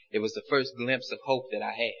 It was the first glimpse of hope that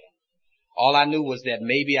I had. All I knew was that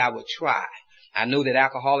maybe I would try. I knew that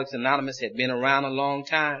Alcoholics Anonymous had been around a long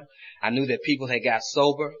time. I knew that people had got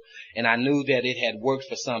sober, and I knew that it had worked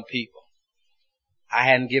for some people. I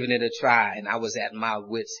hadn't given it a try, and I was at my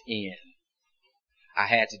wit's end. I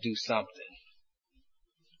had to do something,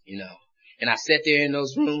 And I sat there in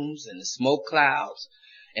those rooms and the smoke clouds.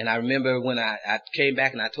 And I remember when I came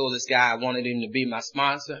back and I told this guy I wanted him to be my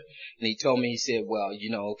sponsor. And he told me, he said, well,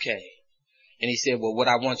 okay. And he said, well, what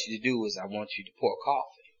I want you to do is I want you to pour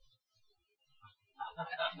coffee.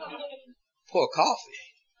 Pour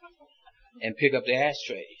coffee. And pick up the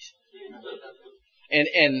ashtrays. And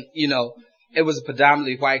it was a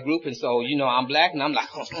predominantly white group. And so, I'm black and I'm like,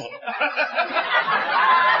 oh.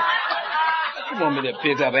 You want me to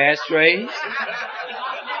pick up ashtrays?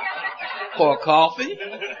 Pour coffee?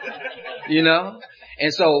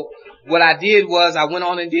 And so what I did was I went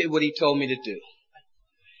on and did what he told me to do.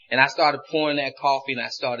 And I started pouring that coffee, and I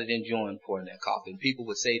started enjoying pouring that coffee. And people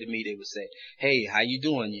would say to me, they would say, hey, how you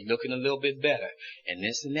doing? You're looking a little bit better. And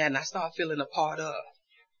this and that. And I started feeling a part of.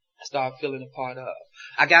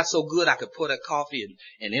 I got so good I could pour that coffee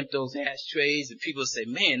and empty those ashtrays, and people would say,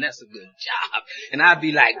 man, that's a good job. And I'd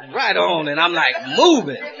be like, right on. And I'm like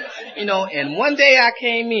moving, and one day I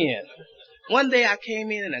came in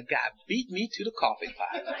and a guy beat me to the coffee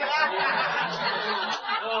pot.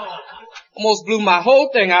 Almost blew my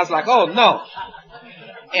whole thing. I was like, oh no.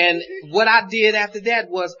 And what I did after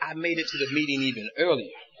that was I made it to the meeting even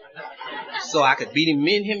earlier, so I could beat him.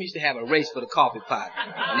 Me and him used to have a race for the coffee pot,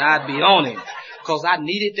 and I'd be on him because I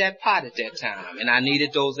needed that pot at that time, and I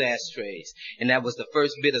needed those ashtrays. And that was the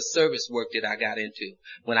first bit of service work that I got into.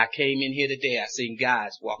 When I came in here today, I seen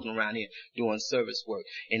guys walking around here doing service work,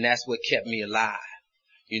 and that's what kept me alive.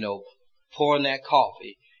 Pouring that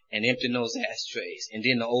coffee and emptying those ashtrays. And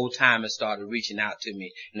then the old timers started reaching out to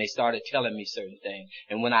me, and they started telling me certain things.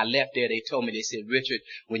 And when I left there, they told me, they said, Richard,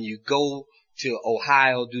 when you go to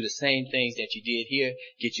Ohio, do the same things that you did here.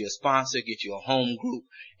 Get you a sponsor, get you a home group,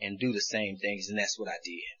 and do the same things. And that's what I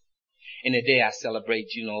did. And today I celebrate,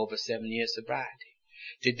 over 7 years sobriety.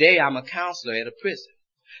 Today I'm a counselor at a prison.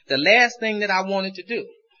 The last thing that I wanted to do,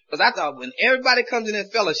 because I thought when everybody comes in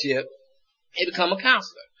that fellowship, they become a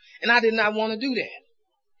counselor. And I did not want to do that,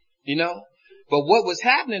 But what was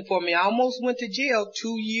happening for me, I almost went to jail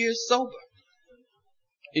 2 years sober.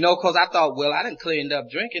 Cause I thought, well, I done cleaned up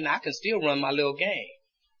drinking. I can still run my little game.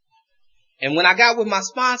 And when I got with my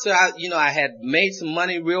sponsor, I had made some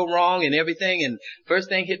money real wrong and everything. And first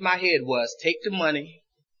thing hit my head was take the money,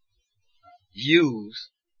 use.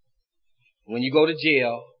 When you go to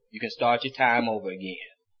jail, you can start your time over again.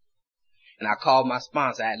 And I called my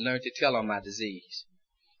sponsor. I had learned to tell on my disease.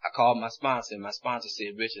 I called my sponsor, and my sponsor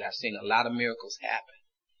said, Richard, I've seen a lot of miracles happen.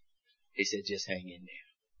 He said, just hang in there.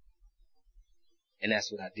 And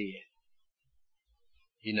that's what I did.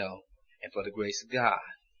 And for the grace of God,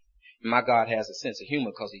 My God has a sense of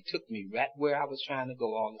humor because he took me right where I was trying to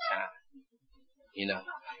go all the time,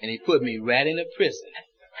 and he put me right in a prison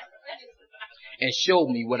and showed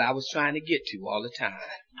me what I was trying to get to all the time.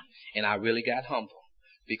 And I really got humble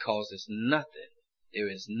because there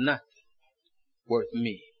is nothing worth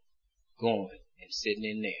me going and sitting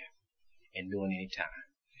in there and doing any time.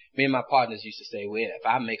 Me and my partners used to say, well, if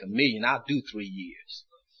I make $1 million, I'll do 3 years.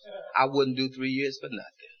 I wouldn't do 3 years for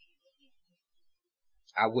nothing.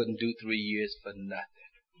 I wouldn't do 3 years for nothing.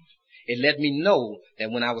 It let me know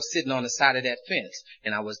that when I was sitting on the side of that fence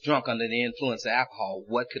and I was drunk under the influence of alcohol,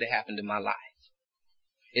 what could have happened to my life.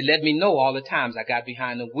 It let me know all the times I got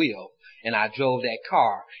behind the wheel and I drove that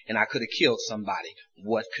car and I could have killed somebody,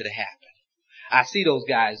 what could have happened. I see those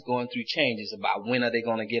guys going through changes about when are they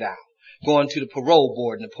going to get out. Going to the parole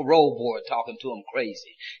board and the parole board talking to them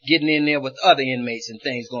crazy. Getting in there with other inmates and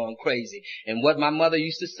things going crazy. And what my mother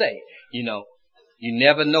used to say, you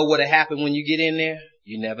never know what'll happen when you get in there.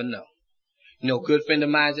 You never know. A good friend of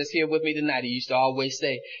mine that's here with me tonight, he used to always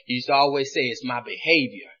say it's my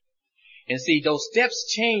behavior. And see, those steps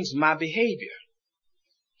changed my behavior.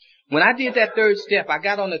 When I did that third step, I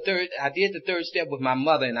did the third step with my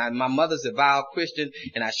mother, and my mother's a vowed Christian,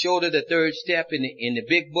 and I showed her the third step in the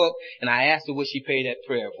big book, and I asked her would she pray that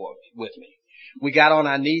prayer with me. We got on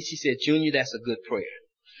our knees. She said, Junior, that's a good prayer.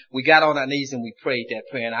 We got on our knees and we prayed that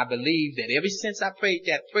prayer, and I believe that ever since I prayed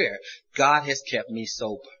that prayer, God has kept me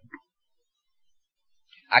sober.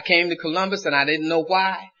 I came to Columbus and I didn't know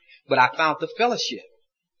why, but I found the fellowship.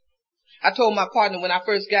 I told my partner when I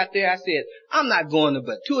first got there, I said, I'm not going to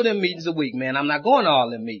but 2 of them meetings a week, man. I'm not going to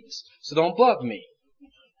all them meetings. So don't bug me.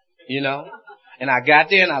 And I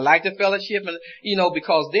got there and I liked the fellowship and,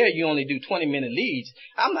 because there you only do 20-minute leads.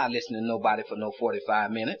 I'm not listening to nobody for no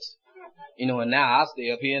 45 minutes. And now I'll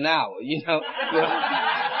stay up here an hour,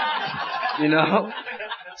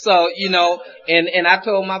 So, and I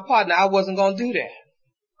told my partner I wasn't going to do that,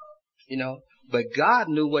 But God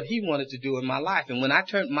knew what he wanted to do in my life. And when I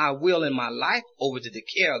turned my will and my life over to the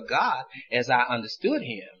care of God as I understood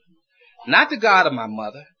him, not the God of my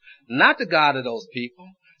mother, not the God of those people.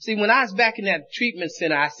 See, when I was back in that treatment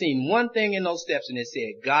center, I seen one thing in those steps and it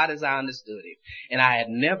said, God as I understood him. And I had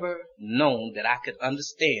never known that I could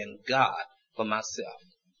understand God for myself.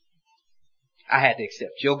 I had to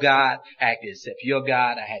accept your God. I had to accept your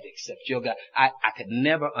God. I had to accept your God. I could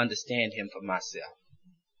never understand him for myself.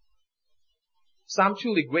 So I'm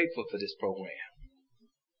truly grateful for this program.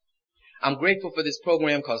 I'm grateful for this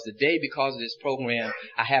program because because of this program,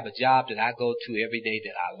 I have a job that I go to every day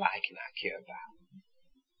that I like and I care about.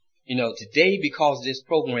 Today because of this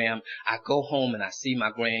program, I go home and I see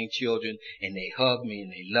my grandchildren and they hug me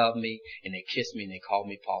and they love me and they kiss me and they call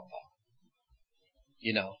me Papa.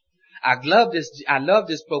 I love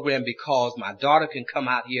this program because my daughter can come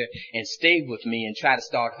out here and stay with me and try to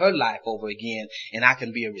start her life over again, and I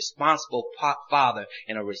can be a responsible father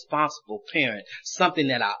and a responsible parent, something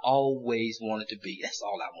that I always wanted to be. That's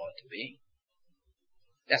all I wanted to be.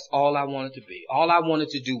 That's all I wanted to be. All I wanted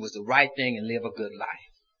to do was the right thing and live a good life.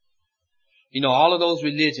 All of those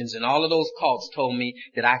religions and all of those cults told me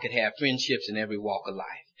that I could have friendships in every walk of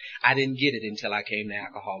life. I didn't get it until I came to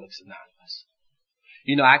Alcoholics Anonymous.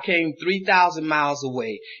 I came 3,000 miles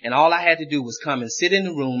away and all I had to do was come and sit in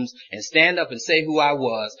the rooms and stand up and say who I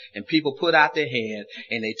was, and people put out their hand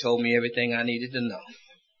and they told me everything I needed to know.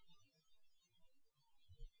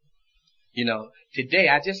 Today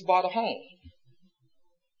I just bought a home.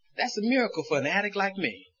 That's a miracle for an addict like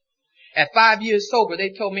me. At 5 years sober, they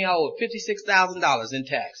told me I owed $56,000 in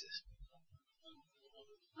taxes.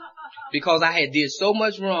 Because I had did so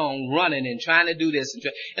much wrong running and trying to do this.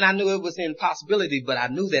 And I knew it was an impossibility, but I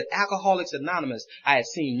knew that Alcoholics Anonymous, I had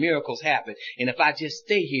seen miracles happen. And if I just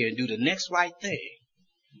stay here and do the next right thing.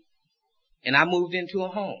 And I moved into a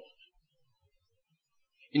home.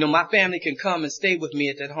 My family can come and stay with me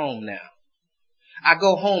at that home now. I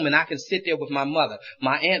go home and I can sit there with my mother.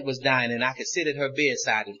 My aunt was dying and I could sit at her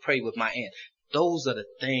bedside and pray with my aunt. Those are the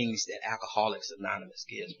things that Alcoholics Anonymous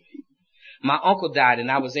gives me. My uncle died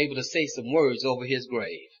and I was able to say some words over his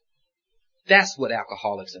grave. That's what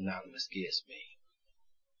Alcoholics Anonymous gives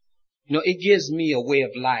me. It gives me a way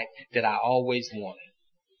of life that I always wanted.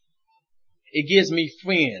 It gives me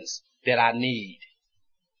friends that I need.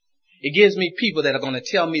 It gives me people that are going to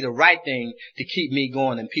tell me the right thing to keep me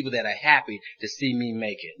going and people that are happy to see me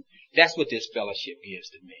make it. That's what this fellowship gives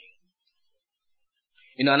to me.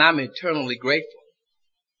 And I'm eternally grateful.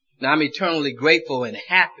 Now I'm eternally grateful and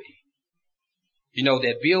happy.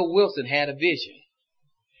 That Bill Wilson had a vision.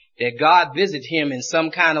 That God visited him in some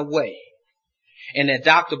kind of way. And that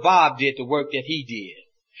Dr. Bob did the work that he did.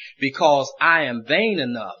 Because I am vain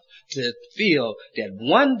enough to feel that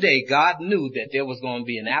one day God knew that there was going to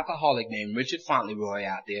be an alcoholic named Richard Fauntleroy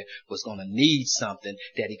out there was going to need something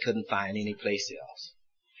that he couldn't find anyplace else.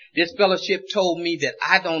 This fellowship told me that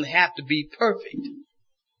I don't have to be perfect.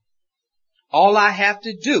 All I have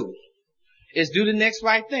to do is do the next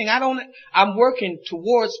right thing. I'm working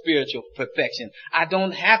towards spiritual perfection. I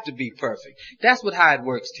don't have to be perfect. That's what How It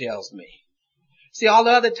Works tells me. See, all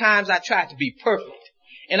the other times I tried to be perfect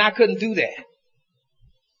and I couldn't do that.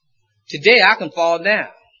 Today I can fall down.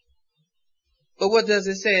 But what does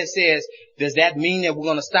it say? It says, does that mean that we're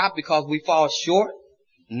going to stop because we fall short?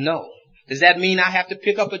 No. Does that mean I have to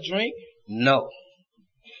pick up a drink? No.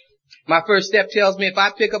 My first step tells me if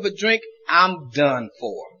I pick up a drink, I'm done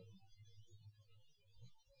for.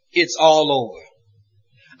 It's all over.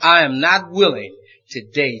 I am not willing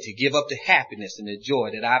today to give up the happiness and the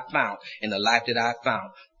joy that I found in the life that I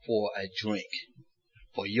found for a drink,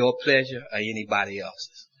 for your pleasure or anybody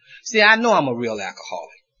else's. See, I know I'm a real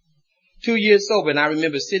alcoholic. 2 years sober, and I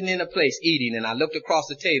remember sitting in a place eating, and I looked across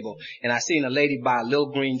the table, and I seen a lady buy a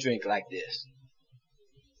little green drink like this.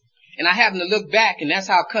 And I happened to look back, and that's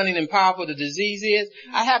how cunning and powerful the disease is.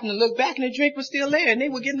 I happened to look back, and the drink was still there, and they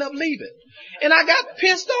were getting up leaving. And I got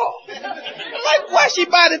pissed off. I'm like, why she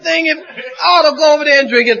buy the thing if I ought to go over there and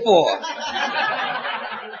drink it for her?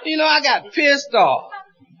 I got pissed off.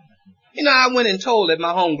 I went and told at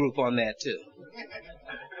my home group on that too.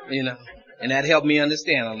 And that helped me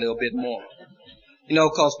understand a little bit more.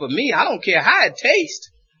 Cause for me, I don't care how it tastes.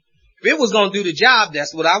 If it was going to do the job,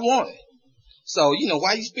 that's what I wanted. So,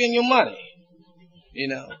 why you spend your money?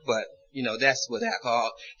 But that's what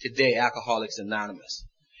today Alcoholics Anonymous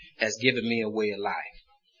has given me a way of life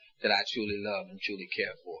that I truly love and truly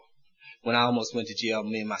care for. When I almost went to jail,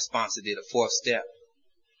 me and my sponsor did a 4th step.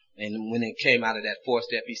 And when it came out of that 4th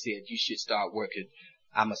step, he said, you should start working.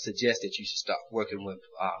 I'm going to suggest that you should start working with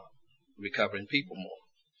recovering people more.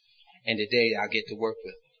 And today I get to work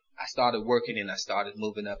with them. I started working and I started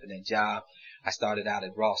moving up in that job. I started out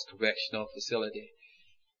at Ross Correctional Facility.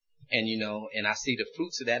 And, and I see the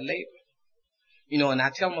fruits of that labor. And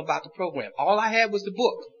I tell them about the program. All I had was the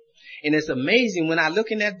book. And it's amazing when I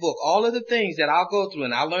look in that book, all of the things that I'll go through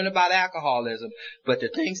and I'll learn about alcoholism, but the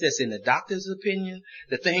things that's in the doctor's opinion,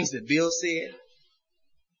 the things that Bill said,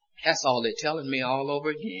 that's all they're telling me all over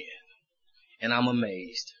again. And I'm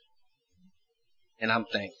amazed. And I'm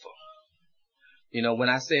thankful. When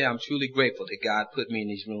I say I'm truly grateful that God put me in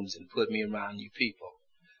these rooms and put me around you people,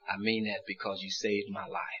 I mean that because you saved my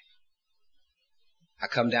life. I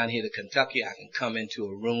come down here to Kentucky, I can come into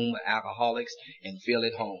a room of alcoholics and feel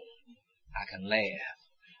at home. I can laugh.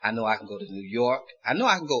 I know I can go to New York. I know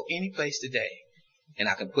I can go any place today and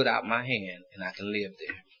I can put out my hand and I can live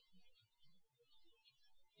there.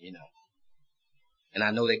 And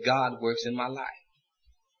I know that God works in my life.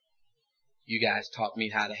 You guys taught me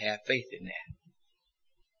how to have faith in that.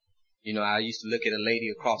 I used to look at a lady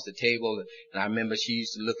across the table, and I remember she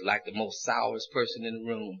used to look like the most sourest person in the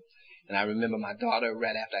room. And I remember my daughter,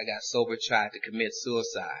 right after I got sober, tried to commit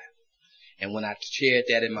suicide. And when I shared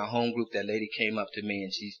that in my home group, that lady came up to me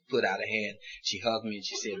and she put out a hand. She hugged me and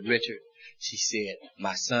she said, Richard, she said,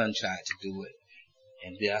 my son tried to do it.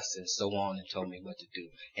 And thus and so on, and told me what to do.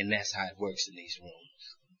 And that's how it works in these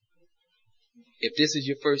rooms. If this is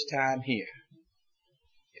your first time here,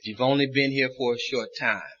 if you've only been here for a short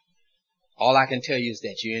time, all I can tell you is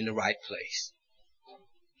that you're in the right place.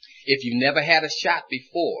 If you never had a shot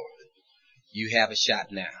before, you have a shot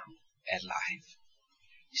now at life.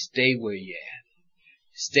 Stay where you're at.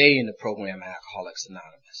 Stay in the program Alcoholics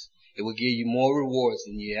Anonymous. It will give you more rewards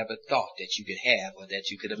than you ever thought that you could have or that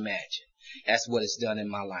you could imagine. That's what it's done in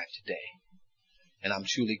my life today. And I'm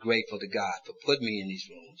truly grateful to God for putting me in these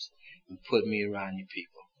rooms and putting me around you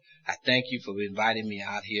people. I thank you for inviting me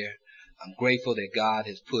out here. I'm grateful that God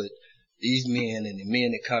has put these men and the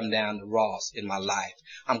men that come down to Ross in my life.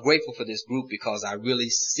 I'm grateful for this group because I really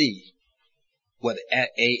see what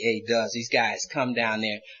AA does. These guys come down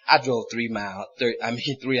there. I drove 3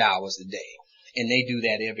 hours a day, and they do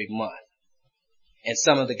that every month. And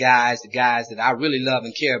some of the guys that I really love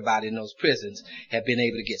and care about in those prisons have been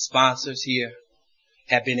able to get sponsors here,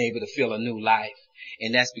 have been able to feel a new life.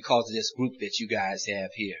 And that's because of this group that you guys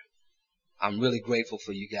have here. I'm really grateful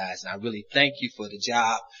for you guys. And I really thank you for the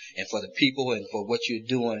job and for the people and for what you're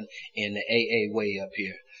doing in the AA way up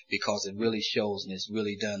here, because it really shows and it's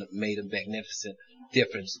really made a magnificent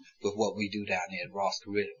difference with what we do down there at Ross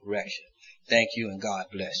Correction. Thank you and God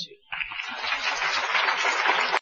bless you.